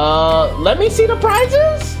 Let me see the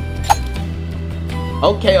prizes?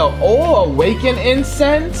 Okay, Awaken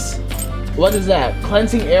Incense. What is that?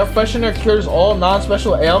 Cleansing air freshener cures all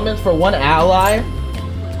non-special ailments for one ally.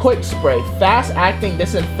 Quick spray, fast acting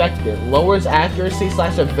disinfectant, lowers accuracy /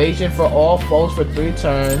 evasion for all foes for 3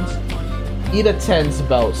 turns. Ida Ten's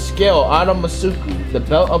belt, skill, Anomasuku, the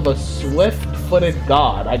belt of a swift-footed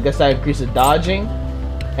god. I guess that increases dodging.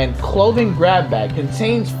 And clothing grab bag,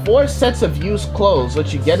 contains 4 sets of used clothes,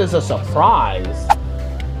 which you get as a surprise.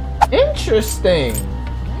 Interesting.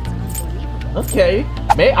 Okay,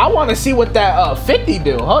 I want to see what that 50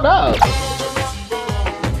 do. Hold up.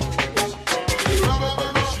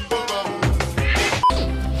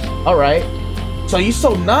 All right. So you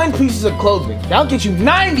sold 9 pieces of clothing. That'll get you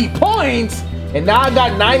 90 points. And now I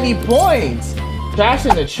got 90 points. Trash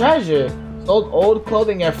in the treasure. Sold old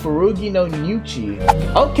clothing at Furugi no Nyuchi.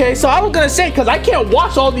 Okay, so I was gonna say, because I can't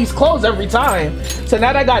wash all these clothes every time. So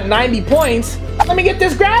now that I got 90 points, let me get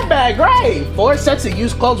this grab bag, right? 4 sets of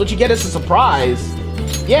used clothes, what you get as a surprise.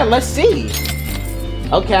 Yeah, let's see.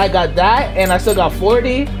 Okay, I got that, and I still got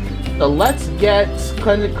 40. So let's get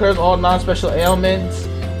Cleansing Cures all non-special ailments.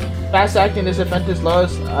 Fast acting disinfectants,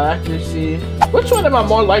 lowest accuracy. Which one am I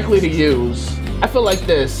more likely to use? I feel like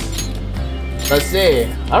this. Let's see.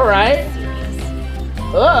 Alright.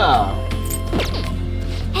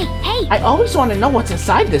 Hey! I always want to know what's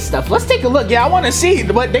inside this stuff. Let's take a look. Yeah, I want to see.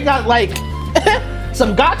 But they got like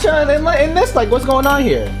some gacha in this. Like, what's going on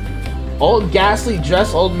here? Old ghastly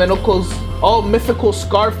dress, old mythical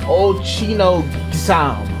scarf, old chino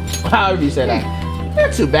sound. However you say that.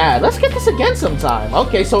 Not too bad. Let's get this again sometime.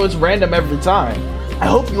 Okay, so it's random every time. I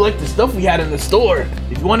hope you like the stuff we had in the store.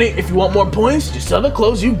 If you want more points, just sell the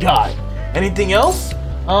clothes you got. Anything else?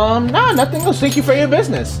 Nah, nothing else. Thank you for your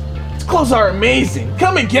business. These clothes are amazing.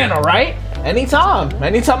 Come again, alright? Anytime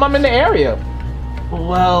I'm in the area.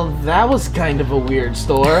 Well, that was kind of a weird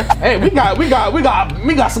store. Hey, we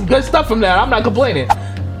got some good stuff from there. I'm not complaining.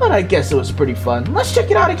 But I guess it was pretty fun. Let's check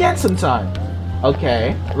it out again sometime.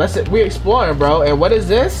 Okay, we're exploring, bro. And what is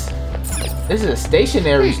this? This is a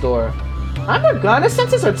stationery store. My Morgana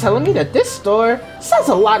senses are telling me that this store sells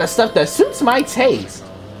a lot of stuff that suits my taste.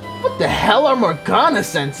 What the hell are Morgana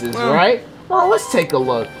senses, right? Well, let's take a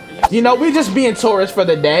look. You know, we just being tourists for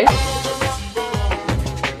the day.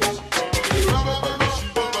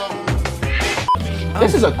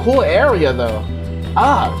 This is a cool area, though.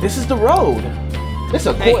 Ah, this is the road. This is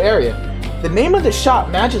a cool area. The name of the shop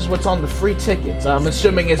matches what's on the free tickets. I'm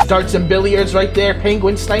assuming it's Darts and Billiards right there.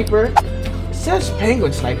 Penguin Sniper. It says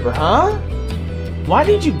Penguin Sniper, huh? Why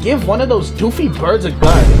did you give one of those doofy birds a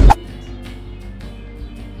gun?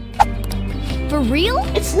 For real?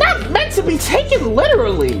 It's not meant to be taken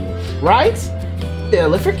literally, right?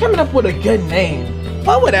 Still, if you're coming up with a good name,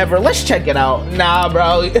 well, whatever. Let's check it out. Nah,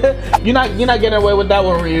 bro, you're not getting away with that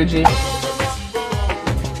one, Ryuji.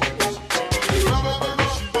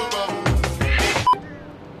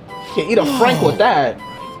 Can't eat a Frank with that.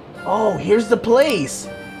 Oh, here's the place.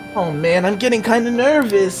 Oh man, I'm getting kind of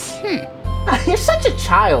nervous. You're such a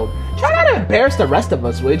child. Try not to embarrass the rest of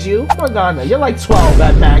us, would you? Morgana, you're like 12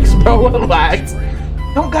 at max, bro. Relax.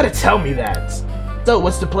 Don't gotta tell me that. So,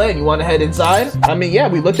 what's the plan? You want to head inside? I mean, yeah,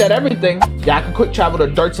 we looked at everything. Yeah, I can quick travel to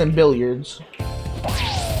Darts and Billiards.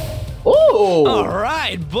 Ooh!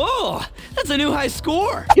 Alright, Bull! That's a new high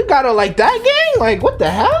score! You got it like that, gang? Like, what the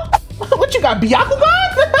hell? What, you got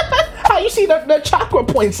Byakugan? How you see the chakra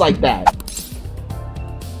points like that?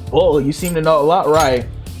 Oh, you seem to know a lot, right?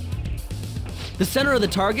 The center of the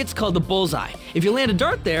target's called the bullseye. If you land a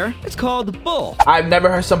dart there, it's called the bull. I've never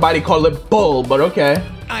heard somebody call it bull, but okay.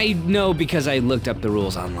 I know because I looked up the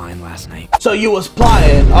rules online last night. So you was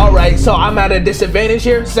plotting. Alright, so I'm at a disadvantage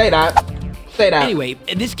here? Say that. Say that. Anyway,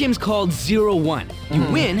 this game's called 0-1. You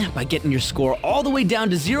win by getting your score all the way down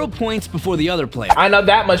to 0 points before the other player. I know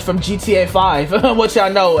that much from GTA 5. Which I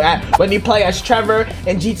know. When you play as Trevor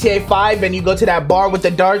in GTA 5 and you go to that bar with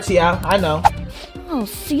the darts, yeah, I know. Oh,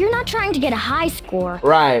 so you're not trying to get a high score.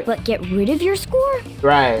 Right. But get rid of your score?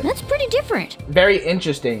 Right. That's pretty different. Very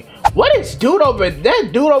interesting. What is dude over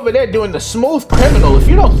there doing the smooth criminal? If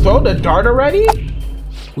you don't throw the dart already?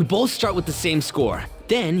 We both start with the same score.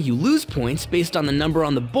 Then you lose points based on the number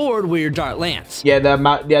on the board where your dart lands. Yeah,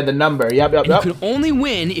 the number. Yep. You can only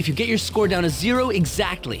win if you get your score down to 0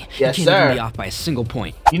 exactly. Yes, you can't even be off by a single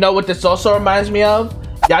point. You know what this also reminds me of?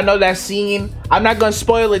 Y'all know that scene? I'm not gonna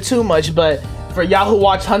spoil it too much, but for y'all who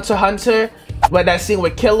watch Hunter x Hunter, but that scene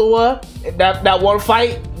with Killua, that one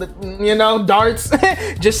fight, you know, darts.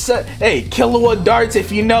 Just hey, Killua darts.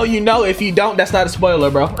 If you know, you know. If you don't, that's not a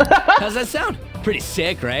spoiler, bro. How's that sound? Pretty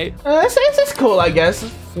sick, right? It's cool, I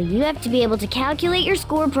guess. So you have to be able to calculate your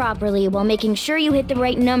score properly while making sure you hit the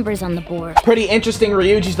right numbers on the board. Pretty interesting.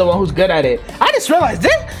 Ryuji's the one who's good at it. I just realized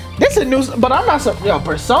this is a new, but I'm not so. Yo,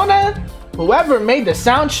 Persona, whoever made the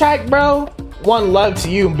soundtrack, bro, one love to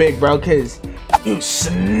you, big bro, cause you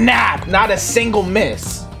snap, not a single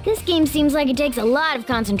miss. This game seems like it takes a lot of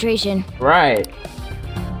concentration. Right.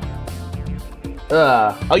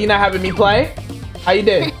 Oh, you're not having me play? How you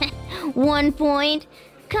did? 1 point.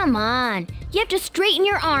 Come on. You have to straighten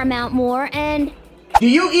your arm out more and... Do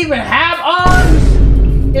you even have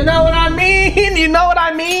arms? You know what I mean? You know what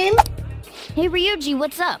I mean? Hey Ryuji,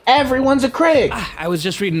 what's up? Everyone's a critic. I was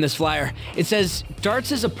just reading this flyer. It says,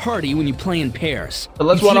 darts is a party when you play in pairs. So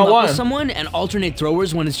let's you team one-on-one. up with someone and alternate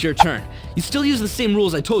throwers when it's your turn. You still use the same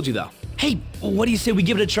rules I told you though. Hey, what do you say we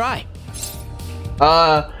give it a try?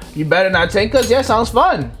 You better not take us. Yeah, sounds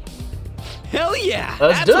fun. Hell yeah!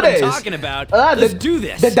 Let's That's do what this. I'm talking about. Let's do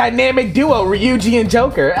this. The dynamic duo, Ryuji and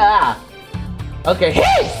Joker. Okay.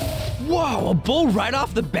 Hey! Whoa, a bull right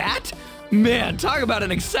off the bat? Man, talk about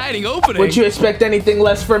an exciting opening. Would you expect anything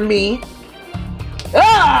less from me?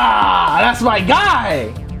 That's my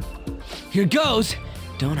guy. Here goes.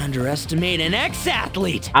 Don't underestimate an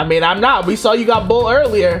ex-athlete. I mean, I'm not. We saw you got bull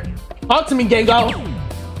earlier. Talk to me, Gengo.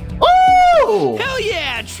 Ooh! Hell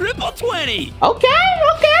yeah! Triple 20! Okay.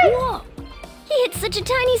 Whoa. He hit such a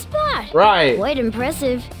tiny spot. Right. Quite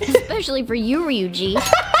impressive, especially for you, Ryuji.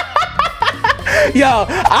 Yo,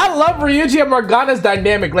 I love Ryuji and Morgana's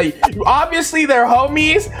dynamic. Like, obviously they're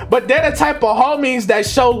homies, but they're the type of homies that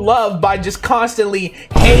show love by just constantly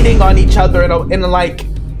hating on each other in like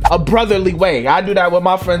a brotherly way. I do that with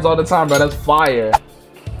my friends all the time, bro. That's fire.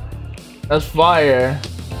 That's fire.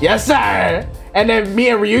 Yes, sir. And then me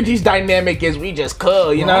and Ryuji's dynamic is we just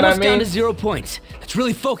cool, you know what I mean? Down to 0 points. Let's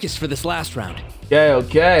really focus for this last round. Okay,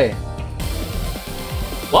 okay.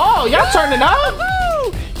 Whoa, y'all turning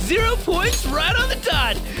up? 0 points right on the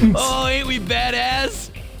dot. Oh, ain't we badass?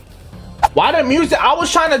 Why the music? I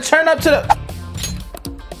was trying to turn up to the...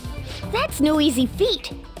 That's no easy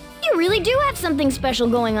feat. You really do have something special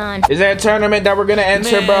going on. Is there a tournament that we're gonna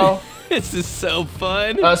enter, bro? This is so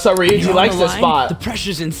fun. So Ryuji likes this spot. The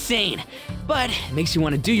pressure's insane, but it makes you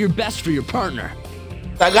want to do your best for your partner.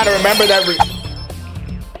 I gotta remember that.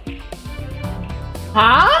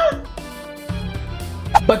 Huh?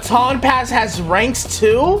 Baton Pass has ranks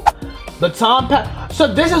too? Baton Pass.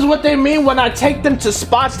 So this is what they mean when I take them to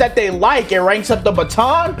spots that they like. It ranks up the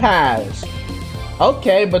Baton Pass.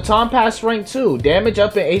 Okay, Baton Pass rank 2. Damage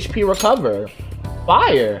up and HP recover.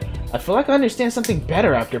 Fire. I feel like I understand something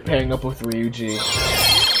better after pairing up with Ryuji.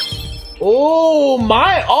 Oh,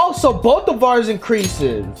 my. Also, both of ours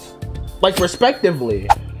increases. Like, respectively.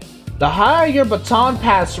 The higher your Baton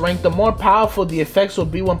Pass rank, the more powerful the effects will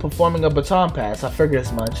be when performing a Baton Pass. I figured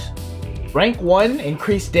as much. Rank 1,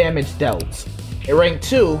 increased damage dealt. In rank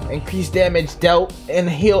 2, increased damage dealt and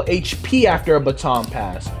heal HP after a Baton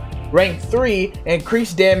Pass. Rank 3,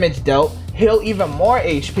 increased damage dealt, heal even more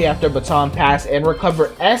HP after Baton Pass, and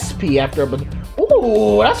recover SP after a Baton.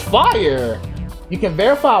 Ooh, that's fire! You can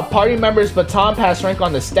verify a party member's Baton Pass rank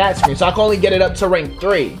on the stat screen, so I can only get it up to rank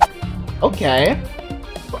 3. Okay.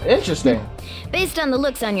 Interesting. Based on the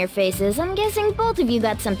looks on your faces, I'm guessing both of you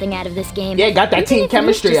got something out of this game. Yeah, got that team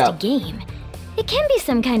chemistry up. It's just a game. It can be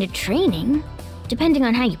some kind of training, depending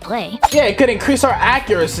on how you play. Yeah, it could increase our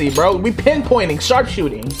accuracy, bro. We pinpointing,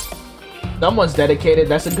 sharpshooting. Someone's dedicated.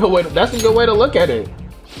 That's a good way. That's a good way to look at it.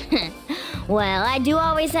 Well, I do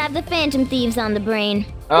always have the Phantom Thieves on the brain.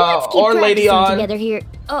 Let's keep or Lady on together here.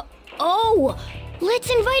 Oh, let's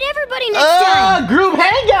invite everybody next time. Group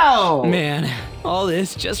hangout. Man, all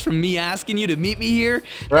this just from me asking you to meet me here.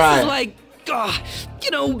 Right. This is like, you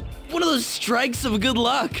know, one of those strikes of good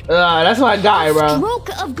luck. That's my guy, bro.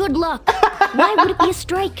 Stroke of good luck. Why would it be a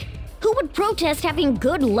strike? Who would protest having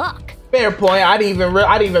good luck? Fair point. I didn't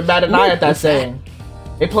even bat an eye at that saying.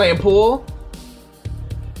 They playing pool?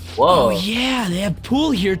 Whoa. Oh yeah, they have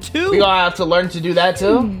pool here too. We gonna have to learn to do that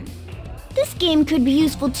too. This game could be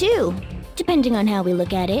useful too, depending on how we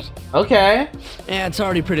look at it. Okay. Yeah, it's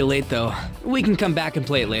already pretty late though. We can come back and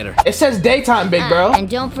play it later. It says daytime, big bro. And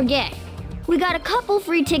don't forget, we got a couple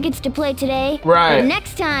free tickets to play today. Right. But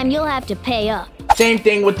next time you'll have to pay up. Same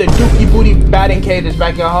thing with the Dookie Booty batting cages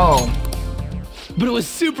back at home. But it was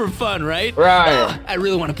super fun, right? Right. I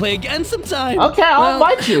really want to play again sometime. Okay, I'll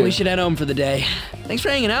invite you. We should head home for the day. Thanks for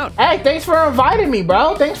hanging out. Hey, thanks for inviting me,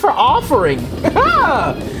 bro. Thanks for offering.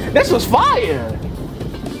 This was fire.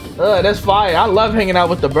 That's fire. I love hanging out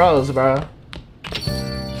with the bros, bro.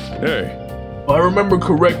 Hey. If I remember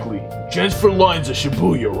correctly, Gents for Lines of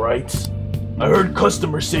Shibuya, right? I heard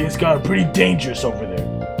customers say it's gotten pretty dangerous over there.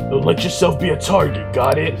 Don't let yourself be a target,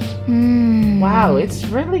 got it? Wow, it's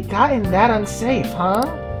really gotten that unsafe, huh?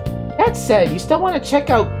 That said, you still want to check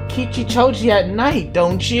out Kichichoji at night,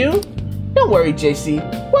 don't you? Don't worry, JC.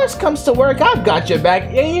 Worst comes to work, I've got your back,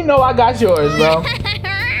 and you know I got yours, bro.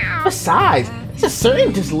 Besides, there's a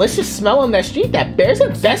certain delicious smell on that street that bears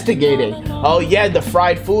investigating. Oh yeah, the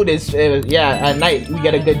fried food is, yeah, at night we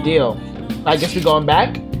get a good deal. I guess we're going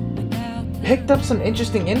back? Picked up some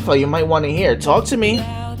interesting info you might want to hear. Talk to me.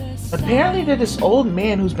 Apparently there's this old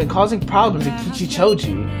man who's been causing problems in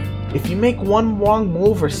Kichichoji. If you make one wrong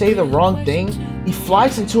move or say the wrong thing, he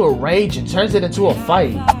flies into a rage and turns it into a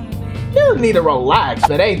fight. You need to relax,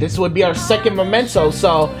 but hey, this would be our second memento,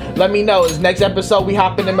 so let me know. Is next episode we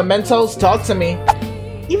hop into mementos? Talk to me.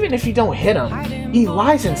 Even if you don't hit him, he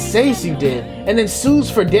lies and says you did, and then sues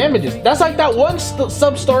for damages. That's like that one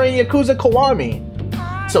sub-story in Yakuza Kiwami.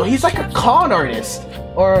 So he's like a con artist,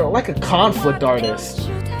 or like a conflict artist.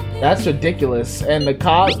 That's ridiculous. And the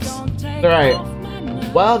cops, right?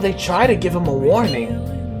 Well, they try to give him a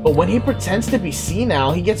warning, but when he pretends to be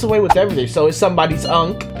senile, he gets away with everything. So he's somebody's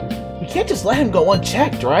unk. We can't just let him go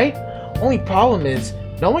unchecked, right? Only problem is,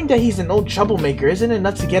 knowing that he's an old troublemaker isn't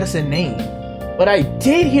enough to get us a name. But I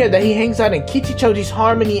did hear that he hangs out in Kichichoji's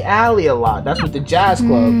Harmony Alley a lot. That's with the jazz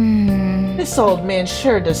club. This old man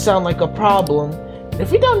sure does sound like a problem.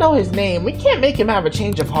 If we don't know his name, we can't make him have a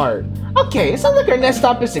change of heart. Okay, it sounds like our next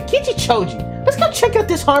stop is to Kichichoji. Let's go check out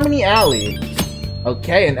this Harmony Alley.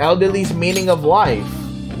 Okay, an elderly's meaning of life.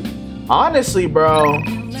 Honestly, bro.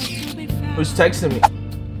 Who's texting me?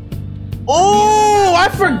 Oh, I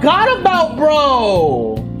forgot about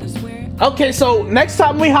bro. Okay, so next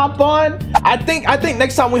time we hop on, I think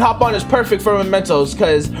next time we hop on is perfect for Mementos,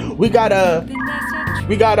 because we gotta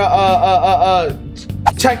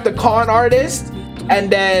check the con artist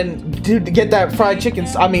and then get that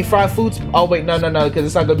fried foods. Oh wait, no, because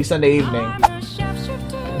it's not gonna be Sunday evening.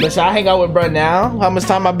 But should I hang out with bro now? How much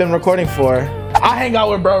time I've been recording for? I'll hang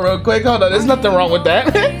out with bro real quick. Hold on, there's nothing wrong with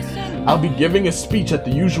that. I'll be giving a speech at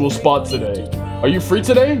the usual spot today. Are you free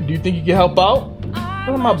today? Do you think you can help out?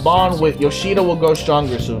 My bond with Yoshida will grow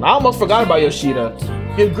stronger soon. I almost forgot about Yoshida.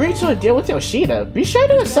 You agreed to a deal with Yoshida. Be sure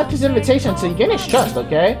to accept his invitation so you gain his trust,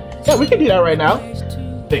 okay? Yeah, we can do that right now.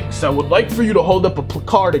 Thanks. I would like for you to hold up a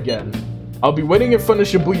placard again. I'll be waiting in front of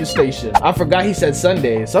Shibuya Station. I forgot he said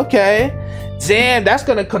Sundays. Okay. Damn, that's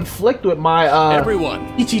gonna conflict with my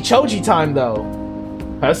everyone Ichichoji time though.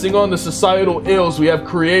 Passing on the societal ills we have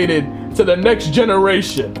created to the next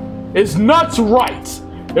generation is not right.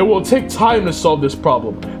 It will take time to solve this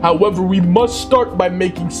problem. However, we must start by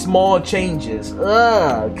making small changes.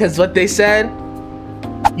 Cause what they said,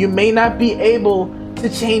 you may not be able to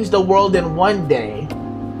change the world in one day,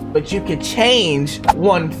 but you could change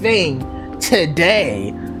one thing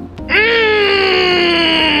today.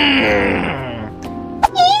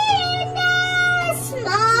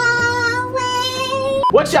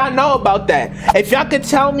 What y'all know about that? If y'all could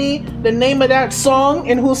tell me the name of that song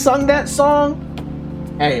and who sung that song,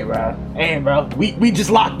 hey bro, we just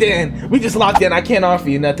locked in. I can't offer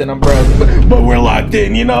you nothing, I'm broke, but we're locked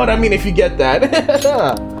in. You know what I mean? If you get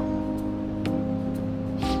that.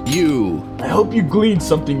 I hope you gleaned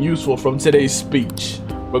something useful from today's speech.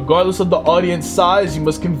 Regardless of the audience size, you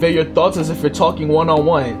must convey your thoughts as if you're talking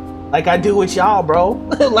one-on-one. Like I do with y'all, bro.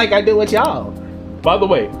 Like I do with y'all. By the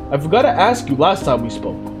way, I forgot to ask you last time we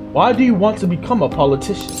spoke. Why do you want to become a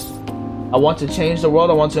politician? I want to change the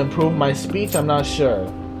world. I want to improve my speech. I'm not sure.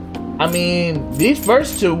 I mean, these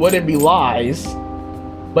first two wouldn't be lies,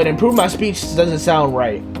 but improve my speech doesn't sound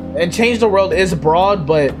right. And change the world is broad,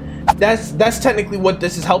 but that's technically what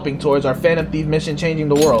this is helping towards, our Phantom Thief mission, changing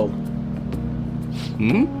the world.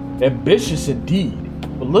 Ambitious indeed,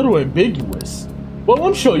 but a little ambiguous. Well,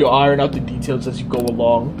 I'm sure you'll iron out the details as you go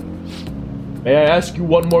along. May I ask you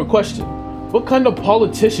one more question? What kind of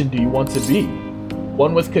politician do you want to be?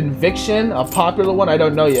 One with conviction? A popular one? I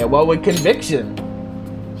don't know yet. Well, with conviction.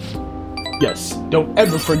 Yes, don't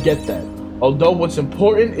ever forget that. Although what's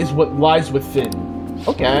important is what lies within.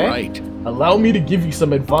 Okay. Right. Allow me to give you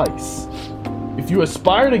some advice. If you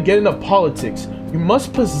aspire to get into politics, you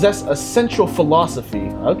must possess a central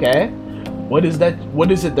philosophy. Okay. What is that?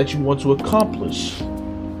 What is it that you want to accomplish?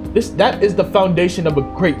 That is the foundation of a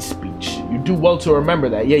great speech. You do well to remember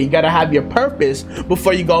that. Yeah, you gotta have your purpose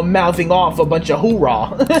before you go mouthing off a bunch of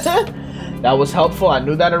hoorah. That was helpful. I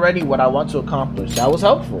knew that already, what I want to accomplish. That was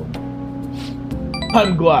helpful.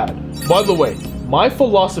 I'm glad. By the way, my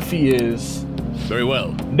philosophy is... Very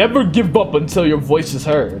well. Never give up until your voice is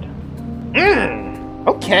heard.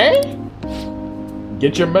 Okay.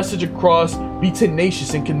 Get your message across. Be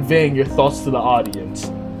tenacious in conveying your thoughts to the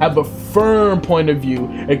audience. Have a firm point of view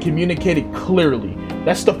and communicate it clearly.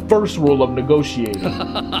 That's the first rule of negotiating.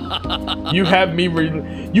 You have me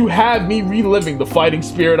reliving the fighting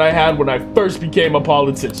spirit I had when I first became a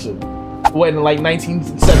politician. When, like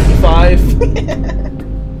 1975?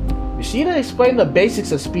 Yoshida explained the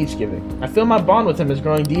basics of speech giving. I feel my bond with him is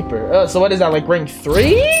growing deeper. So what is that, like rank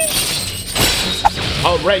 3?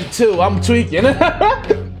 Oh, rank 2. I'm tweaking.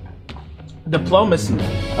 Diplomacy.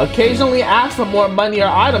 Occasionally ask for more money or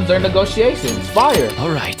items during negotiations. Fire. All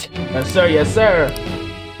right. Yes, sir. Yes, sir.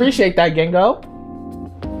 Appreciate that, Gengo.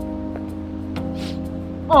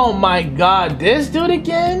 Oh my god, this dude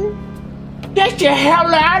again? Get the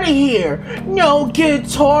hell out of here! No good,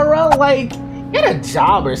 Tora. Like, get a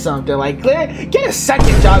job or something. Like, get a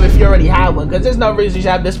second job if you already have one. Because there's no reason you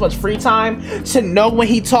should have this much free time to know when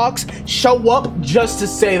he talks. Show up just to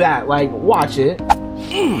say that. Like, watch it.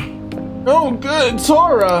 Oh, good,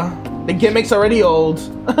 Tora. The gimmick's already old.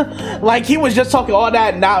 Like, he was just talking all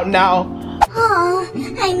that now. Oh,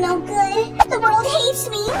 I'm no good. The world hates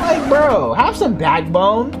me. Like, bro, have some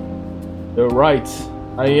backbone. You're right.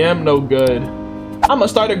 I am no good. I'm gonna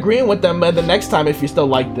start agreeing with them the next time if you still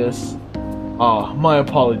like this. Ah, my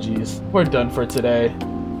apologies. We're done for today.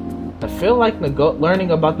 I feel like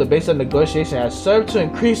learning about the base of negotiation has served to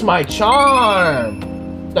increase my charm.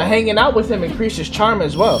 So hanging out with him increases charm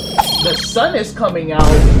as well. The sun is coming out.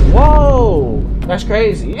 Whoa, that's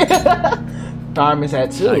crazy. Charm is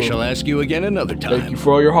at 2. I shall ask you again another time. Thank you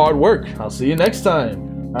for all your hard work. I'll see you next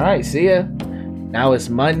time. All right, see ya. Now it's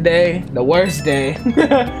Monday, the worst day.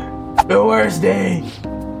 The worst day.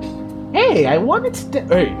 Hey, I wanted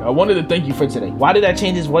to thank you for today. Why did I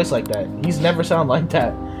change his voice like that? He's never sound like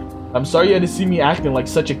that. I'm sorry you had to see me acting like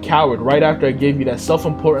such a coward right after I gave you that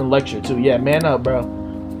self-important lecture too. Yeah, man up, bro.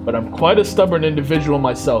 But I'm quite a stubborn individual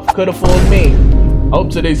myself. Could have fooled me. I hope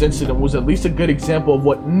today's incident was at least a good example of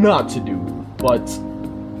what not to do. But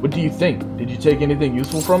what do you think? Did you take anything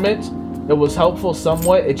useful from it? It was helpful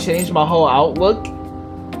somewhat. It changed my whole outlook.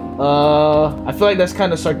 I feel like that's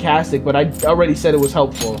kind of sarcastic, but I already said it was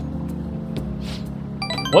helpful.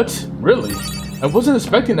 What? Really? I wasn't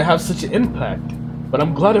expecting to have such an impact, but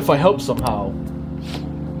I'm glad if I helped somehow.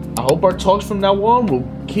 I hope our talks from now on will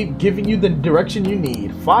keep giving you the direction you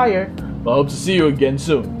need. Fire! I hope to see you again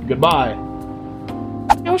soon. Goodbye.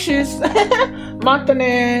 Yoshis.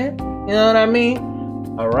 Matane. You know what I mean?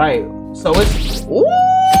 Alright. So it's... Ooh!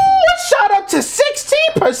 It shot up to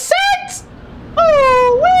 16%!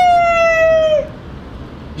 Oh, wee!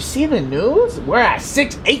 You see the news? We're at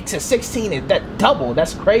 8 to 16. Is that double?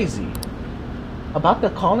 That's crazy. About the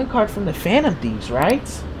calling card from the Phantom Thieves,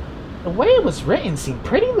 right? The way it was written seemed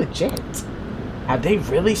pretty legit. Have they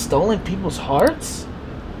really stolen people's hearts?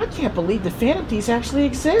 I can't believe the Phantom Thieves actually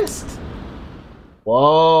exist.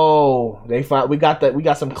 Whoa! We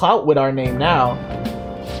got some clout with our name now.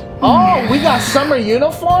 Oh, we got summer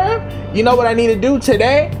uniform? You know what I need to do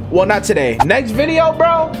today? Well, not today. Next video,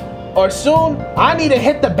 bro? Or soon? I need to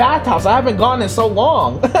hit the bathhouse. I haven't gone in so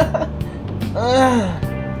long.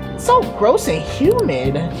 So gross and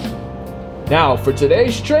humid. Now, for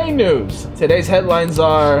today's train news. Today's headlines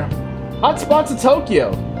are... Hotspots of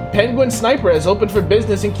Tokyo. Penguin Sniper has opened for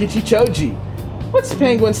business in Kichichoji. What's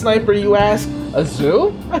Penguin Sniper, you ask? A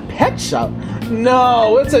zoo? A pet shop?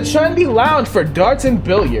 No, it's a trendy lounge for darts and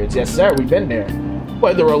billiards. Yes, sir, we've been there.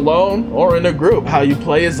 Whether alone or in a group, how you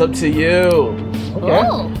play is up to you.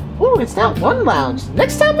 Okay. Oh, it's that one lounge.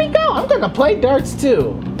 Next time we go, I'm gonna play darts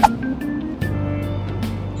too.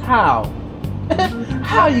 How?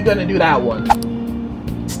 How are you gonna do that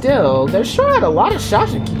one? Still, they're sure had a lot of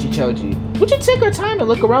shops in Kichichoji. We should take our time and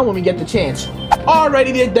look around when we get the chance.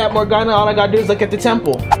 Already did that, Morgana. All I gotta do is look at the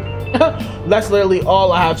temple. That's literally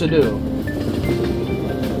all I have to do.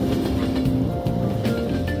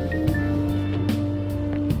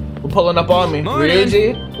 We're pulling up on me.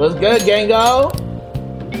 Ryuji, what's good, Gengo?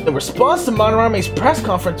 The response to Madarame's press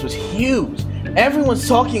conference was huge. Everyone's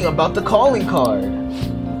talking about the calling card.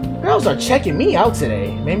 Girls are checking me out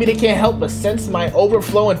today. Maybe they can't help but sense my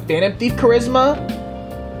overflowing Phantom Thief charisma?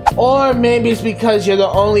 Or maybe it's because you're the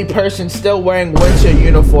only person still wearing winter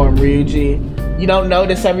uniform, Ryuji. You don't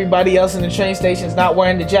notice everybody else in the train station's not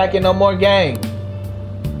wearing the jacket no more, gang.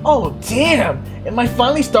 Oh, damn! Am I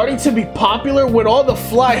finally starting to be popular with all the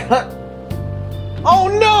fly... Oh,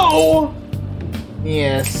 no!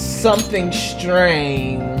 Yeah, something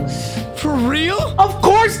strange. For real? Of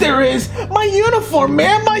course there is! My uniform,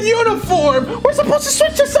 man! My uniform! We're supposed to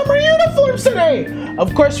switch to summer uniforms today!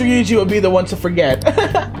 Of course Ryuji would be the one to forget.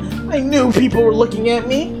 I knew people were looking at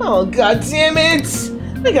me. Oh, god damn it!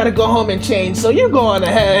 I gotta go home and change, so you go on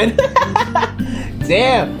ahead.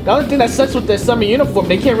 Damn, the only thing that sucks with their summer uniform,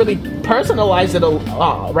 they can't really personalize it,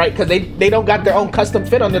 right? Because they don't got their own custom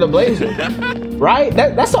fit under the blazer. Right?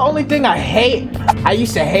 That's the only thing I hate. I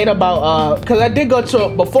used to hate about, because I did go to,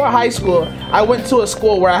 before high school, I went to a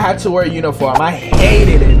school where I had to wear a uniform. I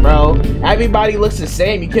hated it, bro. Everybody looks the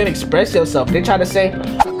same. You can't express yourself. They try to say,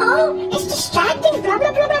 oh, it's distracting, blah,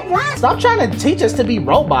 blah, blah, blah, blah. Stop trying to teach us to be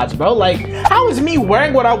robots, bro. Like, how is me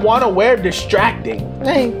wearing what I want to wear distracting?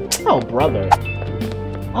 Hey, oh, brother.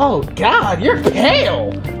 Oh, God, you're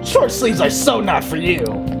pale. Short sleeves are so not for you.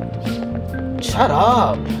 Shut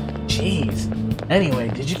up. Jeez. Anyway,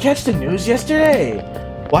 did you catch the news yesterday?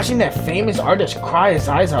 Watching that famous artist cry his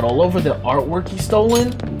eyes out all over the artwork he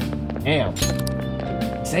stolen? Damn.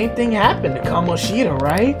 Same thing happened to Kamoshida,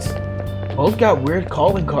 right? Both got weird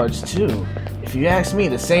calling cards too. If you ask me,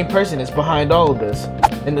 the same person is behind all of this.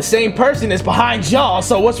 And the same person is behind y'all,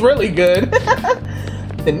 so what's really good?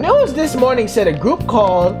 The news this morning said a group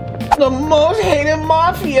called the Most Hated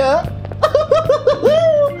Mafia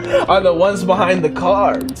are the ones behind the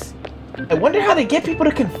cards. I wonder how they get people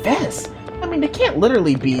to confess. I mean, they can't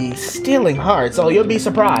literally be stealing hearts, so you'll be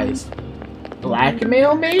surprised.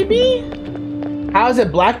 Blackmail, maybe? How is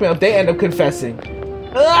it blackmail if they end up confessing?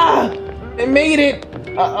 Ugh! They made it!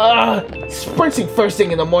 Sprinting first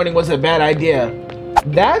thing in the morning was a bad idea.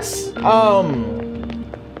 That's not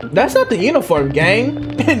the uniform, gang.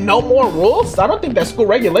 No more rules? I don't think that's school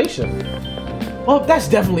regulation. Well, that's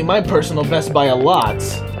definitely my personal best by a lot.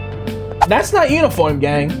 That's not uniform,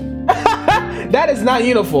 gang. That is not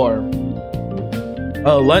uniform.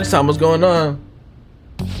 Oh, lunchtime, what's going on?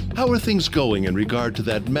 How are things going in regard to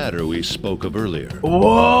that matter we spoke of earlier?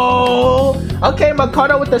 Whoa! Okay,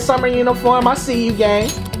 Makoto with the summer uniform. I see you, gang.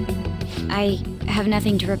 I have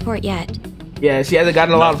nothing to report yet. Yeah, she hasn't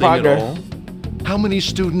gotten a lot of progress. How many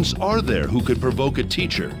students are there who could provoke a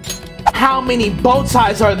teacher? How many bow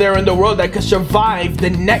ties are there in the world that could survive the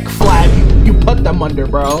neck flap you put them under,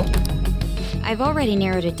 bro? I've already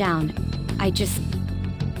narrowed it down. I just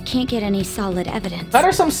can't get any solid evidence. Cut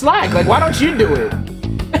her some slack. Like, why don't you do it?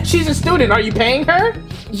 She's a student. Are you paying her?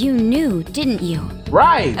 You knew, didn't you?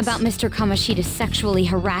 Right. About Mr. Kamoshida sexually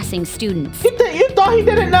harassing students. You thought he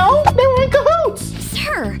didn't know? They were in cahoots.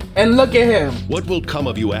 Sir. And look at him. What will come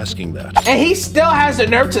of you asking that? And he still has the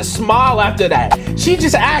nerve to smile after that. She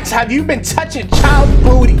just asks, have you been touching child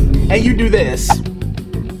booty? And you do this.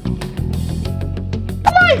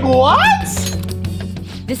 Like, what?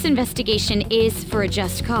 This investigation is for a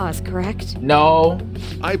just cause, correct? No.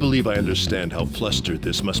 I believe I understand how flustered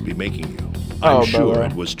this must be making you. Oh, I'm sure brother.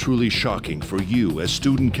 it was truly shocking for you as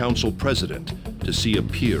student council president to see a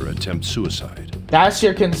peer attempt suicide. That's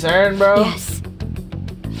your concern, bro? Yes.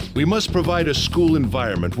 We must provide a school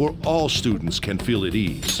environment where all students can feel at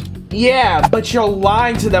ease. Yeah, but you're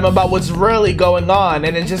lying to them about what's really going on,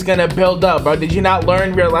 and it's just gonna build up, bro. Did you not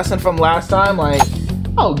learn your lesson from last time? Like,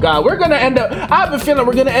 oh god, we're gonna end up, I have a feeling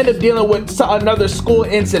we're gonna end up dealing with another school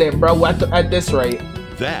incident, bro, at this rate.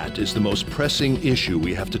 That is the most pressing issue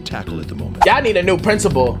we have to tackle at the moment. Y'all need a new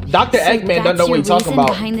principal. Dr. Eggman doesn't know what he's talking about.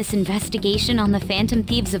 Behind this investigation on the Phantom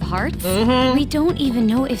Thieves of Hearts? We don't even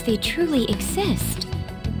know if they truly exist.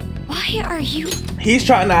 Why are you... He's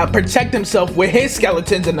trying to protect himself with his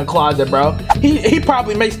skeletons in the closet, bro. He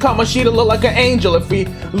probably makes Kamoshida look like an angel if we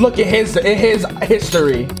look at his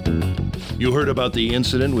history. You heard about the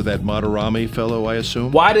incident with that Madarame fellow, I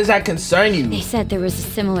assume? Why does that concern you? They said there was a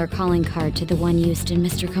similar calling card to the one used in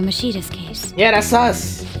Mr. Kamoshida's case. Yeah, that's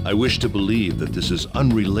us. I wish to believe that this is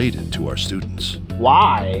unrelated to our students.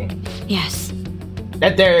 Why? Yes.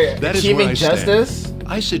 That they're achieving justice?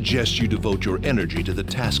 I suggest you devote your energy to the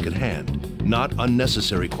task at hand, not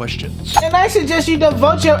unnecessary questions. And I suggest you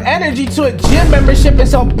devote your energy to a gym membership and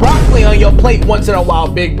sell broccoli on your plate once in a while,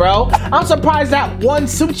 big bro. I'm surprised that one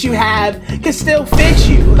suit you have can still fit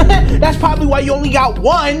you. That's probably why you only got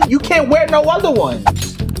one. You can't wear no other one.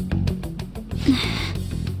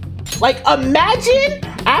 Like, imagine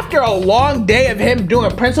after a long day of him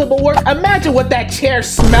doing principal work, imagine what that chair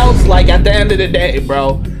smells like at the end of the day,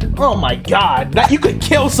 bro. Oh my god, that you could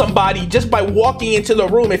kill somebody just by walking into the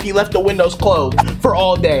room if he left the windows closed for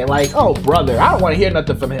all day. Like, oh brother, I don't want to hear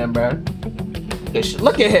nothing from him, bro.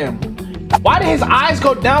 Look at him. Why did his eyes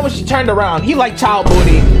go down when she turned around? He like child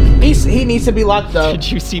booty. He needs to be locked up.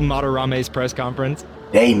 Did you see Madarame's press conference?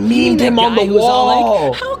 They memed him on the wall.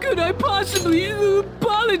 Like, how could I possibly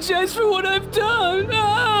apologize for what I've done?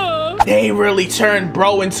 Oh. They really turned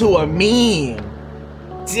bro into a meme.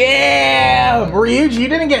 Damn, Ryuji, you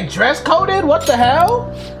didn't get dress coded? What the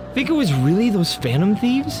hell? Think it was really those Phantom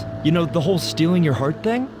Thieves? You know, the whole stealing your heart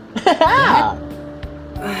thing?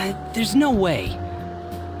 There's no way.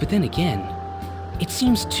 But then again, it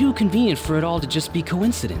seems too convenient for it all to just be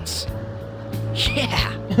coincidence.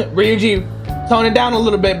 Yeah. Ryuji, tone it down a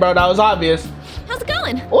little bit, bro. That was obvious. How's it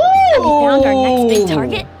going? Ooh. Have you found our next big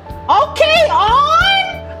target? Okay,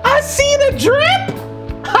 on. I see the drip.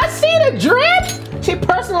 I see the drip. She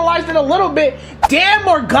personalized it a little bit. Damn,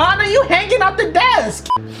 Morgana, you hanging out the desk.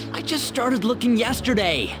 I just started looking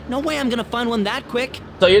yesterday. No way I'm gonna find one that quick.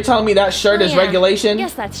 So you're telling me that shirt is regulation?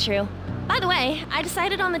 Yes, that's true. By the way, I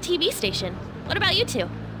decided on the TV station. What about you two?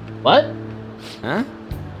 What? Huh?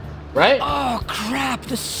 Right? Oh, crap,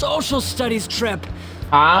 the social studies trip.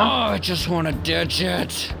 Huh? Oh, I just want to ditch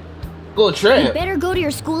it. Cool trip. You better go to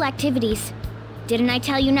your school activities. Didn't I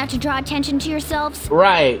tell you not to draw attention to yourselves?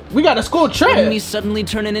 Right. We got a school trip. Didn't you suddenly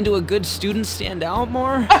turning into a good student stand out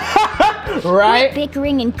more? Right? Quit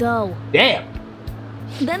bickering and go. Damn.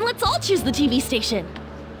 Then let's all choose the TV station.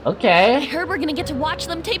 Okay. I heard we're gonna get to watch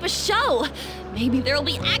them tape a show. Maybe there'll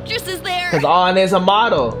be actresses there. Because On is a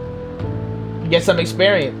model. You get some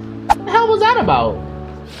experience. What the hell was that about?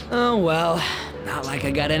 Oh, well. Not like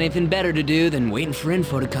I got anything better to do than waiting for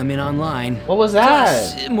info to come in online. What was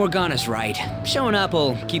that? Plus, Morgana's right. Showing up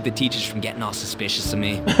will keep the teachers from getting all suspicious of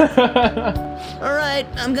me. Alright,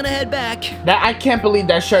 I'm gonna head back. I can't believe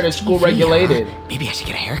that shirt is school regulated. Maybe I should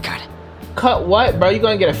get a haircut. Cut what, bro? You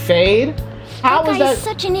gonna get a fade? How was that? He's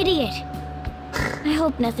such an idiot. I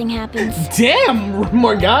hope nothing happens. Damn,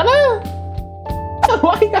 Morgana?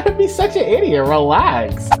 Why you gotta be such an idiot?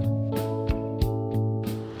 Relax.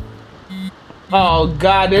 Oh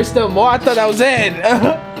god, there's still more. I thought that was it.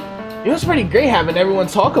 It was pretty great having everyone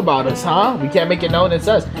talk about us, huh? We can't make it known it's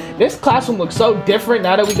us. This classroom looks so different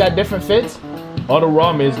now that we got different fits.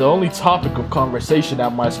 Madarame is the only topic of conversation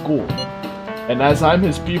at my school. And as I'm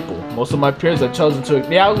his pupil, most of my peers have chosen to...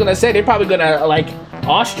 Yeah, I was gonna say, they're probably gonna, like,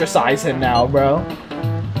 ostracize him now, bro.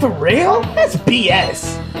 For real? That's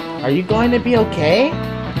BS. Are you going to be okay?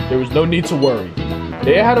 There was no need to worry.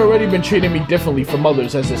 They had already been treating me differently from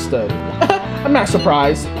others as it stood. I'm not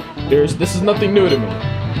surprised. This is nothing new to me.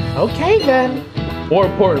 Okay, then. More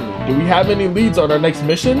importantly, do we have any leads on our next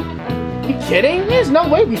mission? You kidding? There's no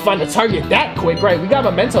way we find a target that quick, right? We got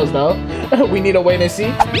mementos, though. We need to wait and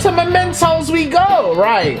see. To mementos we go,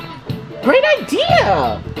 right? Great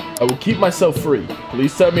idea. I will keep myself free.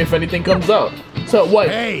 Please tell me if anything comes up. So what?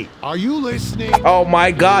 Hey, are you listening? Oh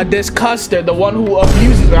my God, this Custer, the one who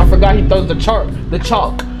abuses me. I forgot he throws the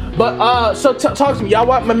chalk. But so talk to me. Y'all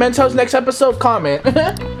want mementos next episode? Comment.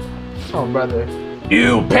 Oh brother.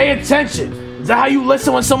 You pay attention. Is that how you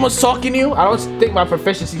listen when someone's talking to you? I don't think my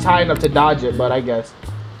proficiency's high enough to dodge it, but I guess.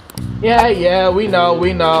 Yeah, we know.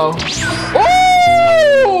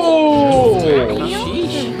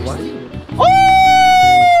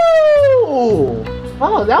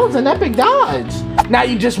 Oh, that was an epic dodge. Now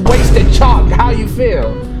you just wasted chalk. How you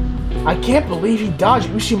feel? I can't believe he dodged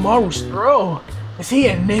Ushimaru's throw. Is he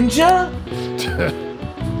a ninja?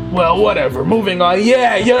 Well, whatever. Moving on.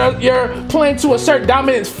 Yeah, your plan to assert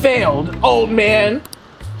dominance failed, old man.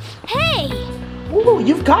 Hey! Ooh,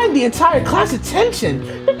 you've gotten the entire class attention.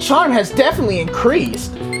 Your charm has definitely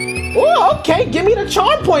increased. Ooh, okay. Give me the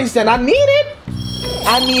charm points then. I need it.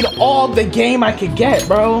 I need all the game I could get,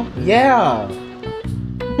 bro. Yeah.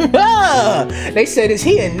 They said, "Is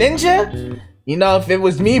he a ninja?" You know, if it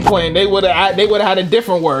was me playing, they would have had a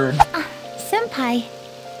different word. Senpai.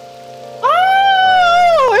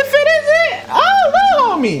 Oh, if it isn't, oh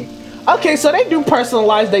no, homie. Okay, so they do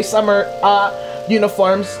personalize their summer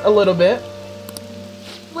uniforms a little bit.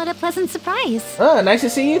 What a pleasant surprise. Oh, nice to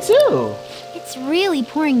see you too. It's really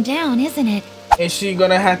pouring down, isn't it? Is she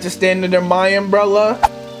gonna have to stand under my umbrella?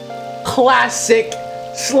 Classic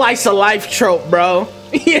slice of life trope, bro.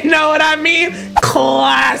 You know what I mean?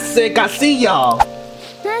 Classic. I see y'all.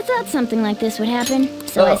 I thought something like this would happen,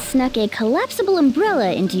 so I snuck a collapsible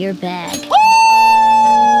umbrella into your bag.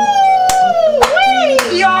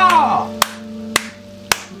 Wait, y'all!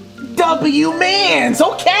 W-mans,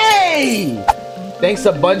 okay! Thanks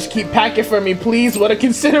a bunch. Keep packing for me, please. What a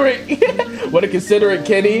considerate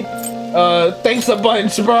kitty. Thanks a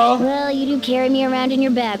bunch, bro. Well, you do carry me around in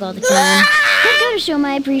your bag all the time. I've got to show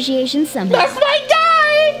my appreciation somehow. That's my guy!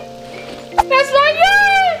 That's my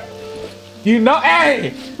guy! You know,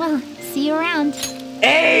 hey! Well, see you around.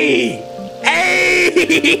 Hey!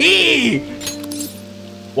 Hey!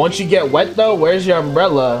 Once you get wet, though, where's your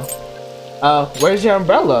umbrella? Where's your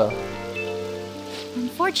umbrella?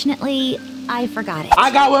 Unfortunately, I forgot it.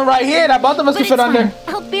 I got one right here that both of us can fit under.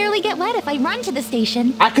 I'll barely get wet if I run to the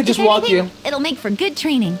station. I could just walk you. It'll make for good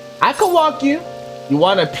training. I could walk you. You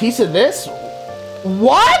want a piece of this?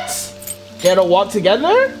 What? Get to walk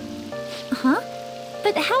together? Huh?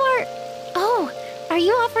 But how are... Oh, are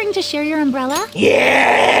you offering to share your umbrella?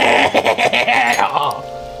 Yeah!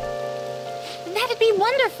 That'd be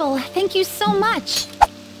wonderful. Thank you so much.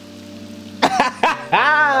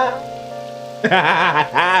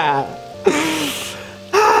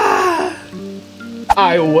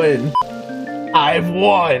 I win. I've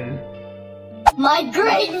won. My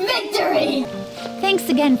great victory! Thanks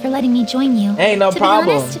again for letting me join you. Hey, no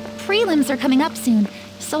problem. To be honest, prelims are coming up soon,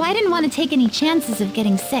 so I didn't want to take any chances of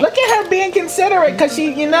getting sick. Look at her being considerate, cause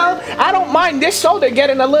she, you know, I don't mind this shoulder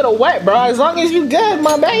getting a little wet, bro. As long as you good,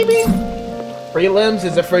 my baby. Prelims,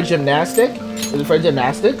 is it for gymnastic? Is it for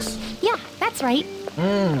gymnastics? Yeah, that's right.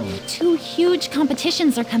 2 huge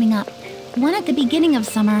competitions are coming up. One at the beginning of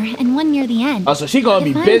summer and one near the end. Oh, so she's gonna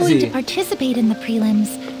be busy. If I'm going to participate in the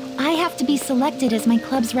prelims, I have to be selected as my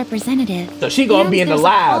club's representative. So she's gonna be in the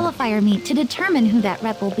lab. There's a qualifier meet to determine who that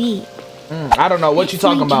rep will be. I don't know what you're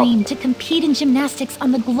talking about. It's my dream to compete in gymnastics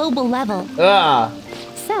on the global level.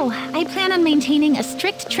 So I plan on maintaining a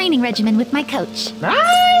strict training regimen with my coach.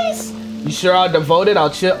 Nice. You sure are devoted?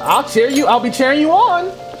 I'll cheer you. I'll be cheering you on.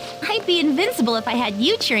 I'd be invincible if I had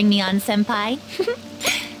you cheering me on, senpai.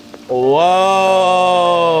 Whoa!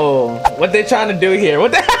 What they trying to do here?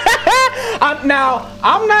 What? I'm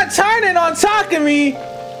not turning on Takumi,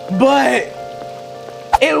 but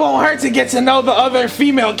it won't hurt to get to know the other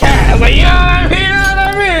female cast. Like, you know what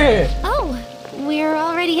I mean? Oh, we're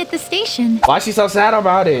already at the station. Why is she so sad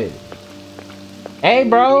about it? Hey,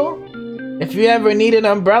 bro. If you ever need an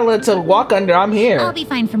umbrella to walk under, I'm here. I'll be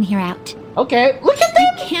fine from here out. Okay, look at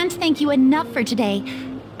that. I can't thank you enough for today.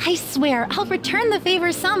 I swear, I'll return the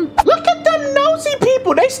favor some. Look at them nosy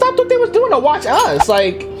people. They stopped what they was doing to watch us.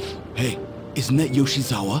 Like, hey, isn't that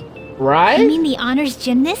Yoshizawa? Right? You mean the honors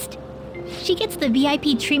gymnast? She gets the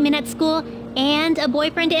VIP treatment at school and a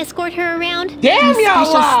boyfriend to escort her around. Damn, y'all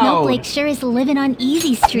Special loud. Snowflake sure is living on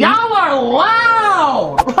Easy Street. Y'all are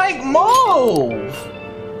loud. Like, move.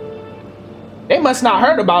 They must not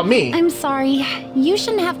heard about me. I'm sorry. You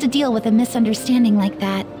shouldn't have to deal with a misunderstanding like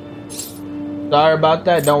that. Sorry about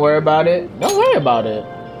that. Don't worry about it. Don't worry about it.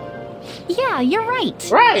 Yeah, you're right.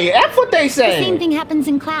 Right. That's what they say. The same thing happens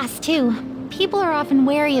in class, too. People are often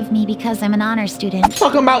wary of me because I'm an honor student.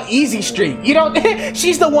 Talking about Easy Street. You don't.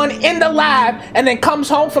 She's the one in the lab and then comes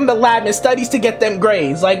home from the lab and studies to get them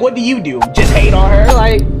grades. Like, what do? Just hate on her?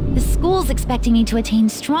 Like, the school's expecting me to attain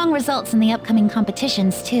strong results in the upcoming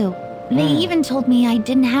competitions, too. They even told me I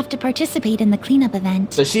didn't have to participate in the cleanup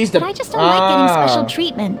event. So she's the. But I just don't like getting special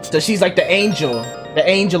treatment. So she's like the angel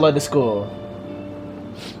of the school.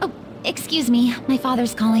 Oh, excuse me. My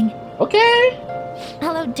father's calling. Okay.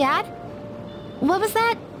 Hello, Dad? What was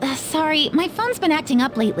that? Sorry, my phone's been acting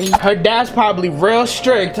up lately. Her dad's probably real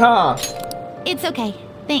strict, huh? It's okay.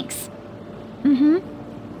 Thanks. Mm-hmm.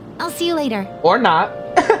 I'll see you later. Or not.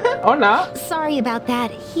 Or not. Sorry about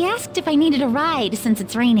that. He asked if I needed a ride since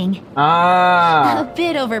it's raining. Ah. A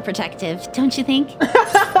bit overprotective, don't you think?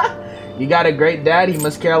 You got a great dad. He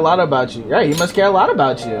must care a lot about you. Yeah, he must care a lot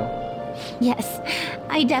about you. Yes,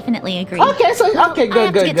 I definitely agree. Okay, so okay, good, I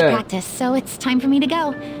have to get good. To practice, so it's time for me to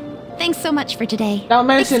go. Thanks so much for today. Don't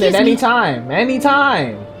mention it anytime.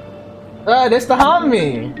 Anytime. This the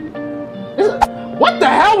homie. What the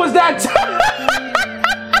hell was that?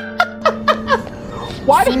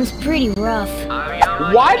 Why seems pretty rough.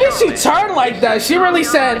 Why did she turn like that? She really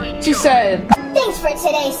said. She said. Thanks for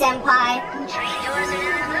today, senpai.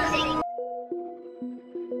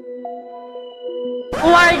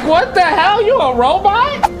 Like, what the hell? You a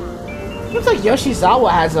robot? Looks like Yoshizawa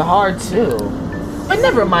has a heart too. But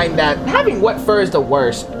never mind that. Having wet fur is the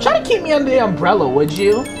worst. Try to keep me under the umbrella, would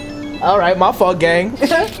you? Alright, my fault, gang.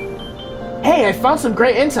 Hey, I found some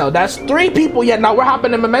great intel. That's 3 people yet. Now we're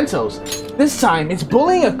hopping in mementos. This time, it's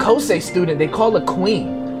bullying a Kosei student they call a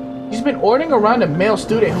queen. She's been ordering around a male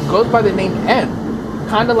student who goes by the name M.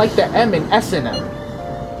 Kinda like the M in S&M.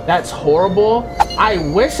 That's horrible. I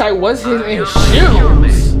wish I was in his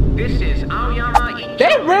shoes.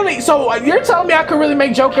 They really, so you're telling me I could really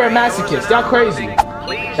make Joker a masochist? Y'all crazy.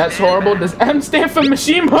 That's horrible. Does M stand for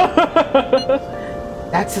Mishima?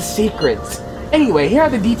 That's a secret. Anyway, here are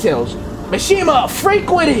the details. Mishima, freak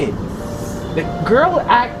with it. The girl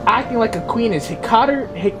acting like a queen is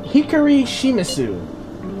Hikari Shimizu.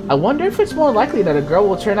 I wonder if it's more likely that a girl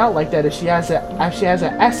will turn out like that if she has a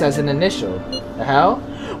S as an initial. The hell?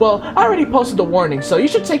 Well, I already posted the warning, so you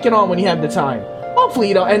should take it on when you have the time. Hopefully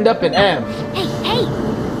you don't end up in M. Hey!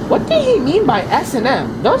 What did he mean by S and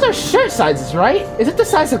M? Those are shirt sizes, right? Is it the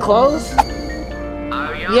size of clothes?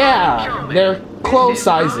 Yeah, they're clothes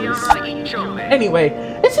sizes. Anyway,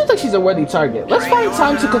 it seems like she's a worthy target. Let's find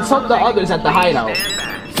time to consult the others at the hideout.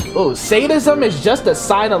 Oh, sadism is just a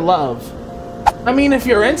sign of love. I mean, if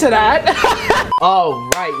you're into that.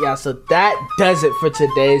 Alright, y'all, so that does it for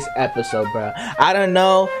today's episode, bro. I don't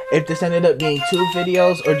know if this ended up being 2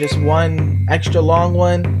 videos or just one extra long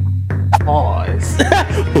one. Pause.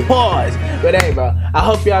 Pause. But hey, bro, I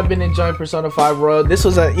hope y'all been enjoying Persona 5 Royal. This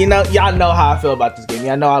was a, y'all know how I feel about this game.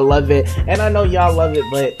 Y'all know I love it, and I know y'all love it,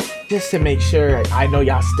 but just to make sure, I know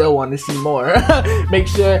y'all still want to see more. Make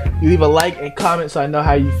sure you leave a like and comment so I know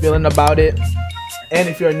how you feeling about it. And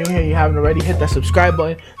if you're new here and you haven't already, hit that subscribe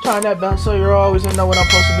button, turn on that bell so you're always gonna know when I'm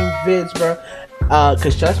posting new vids, bro.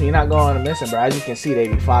 Cause trust me, you're not going to miss it, bro. As you can see, they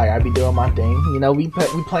be fire. I be doing my thing. You know, we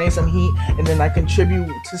playing some heat, and then I contribute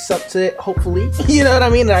to it, hopefully. You know what I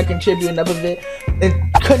mean? And I contribute enough of it, and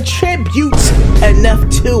contribute enough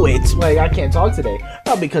to it. Like, I can't talk today,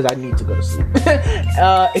 probably because I need to go to sleep.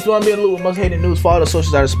 If you want to be in the loop with most hated news, follow the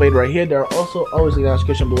socials that are displayed right here. There are also always in the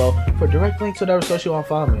description below for direct links to whatever social you want to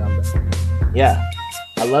follow me on. Yeah.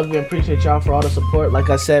 I love you and appreciate y'all for all the support.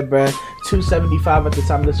 Like I said, bruh, 275 at the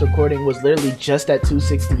time of this recording was literally just at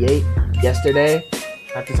 268 yesterday.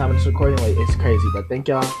 At the time of this recording, like, it's crazy. But thank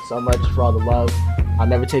y'all so much for all the love. I'll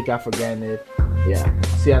never take y'all for granted. Yeah,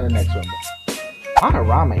 see you on the next one, bro.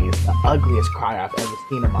 Madarame is the ugliest cry I've ever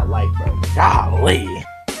seen in my life, bro. Golly.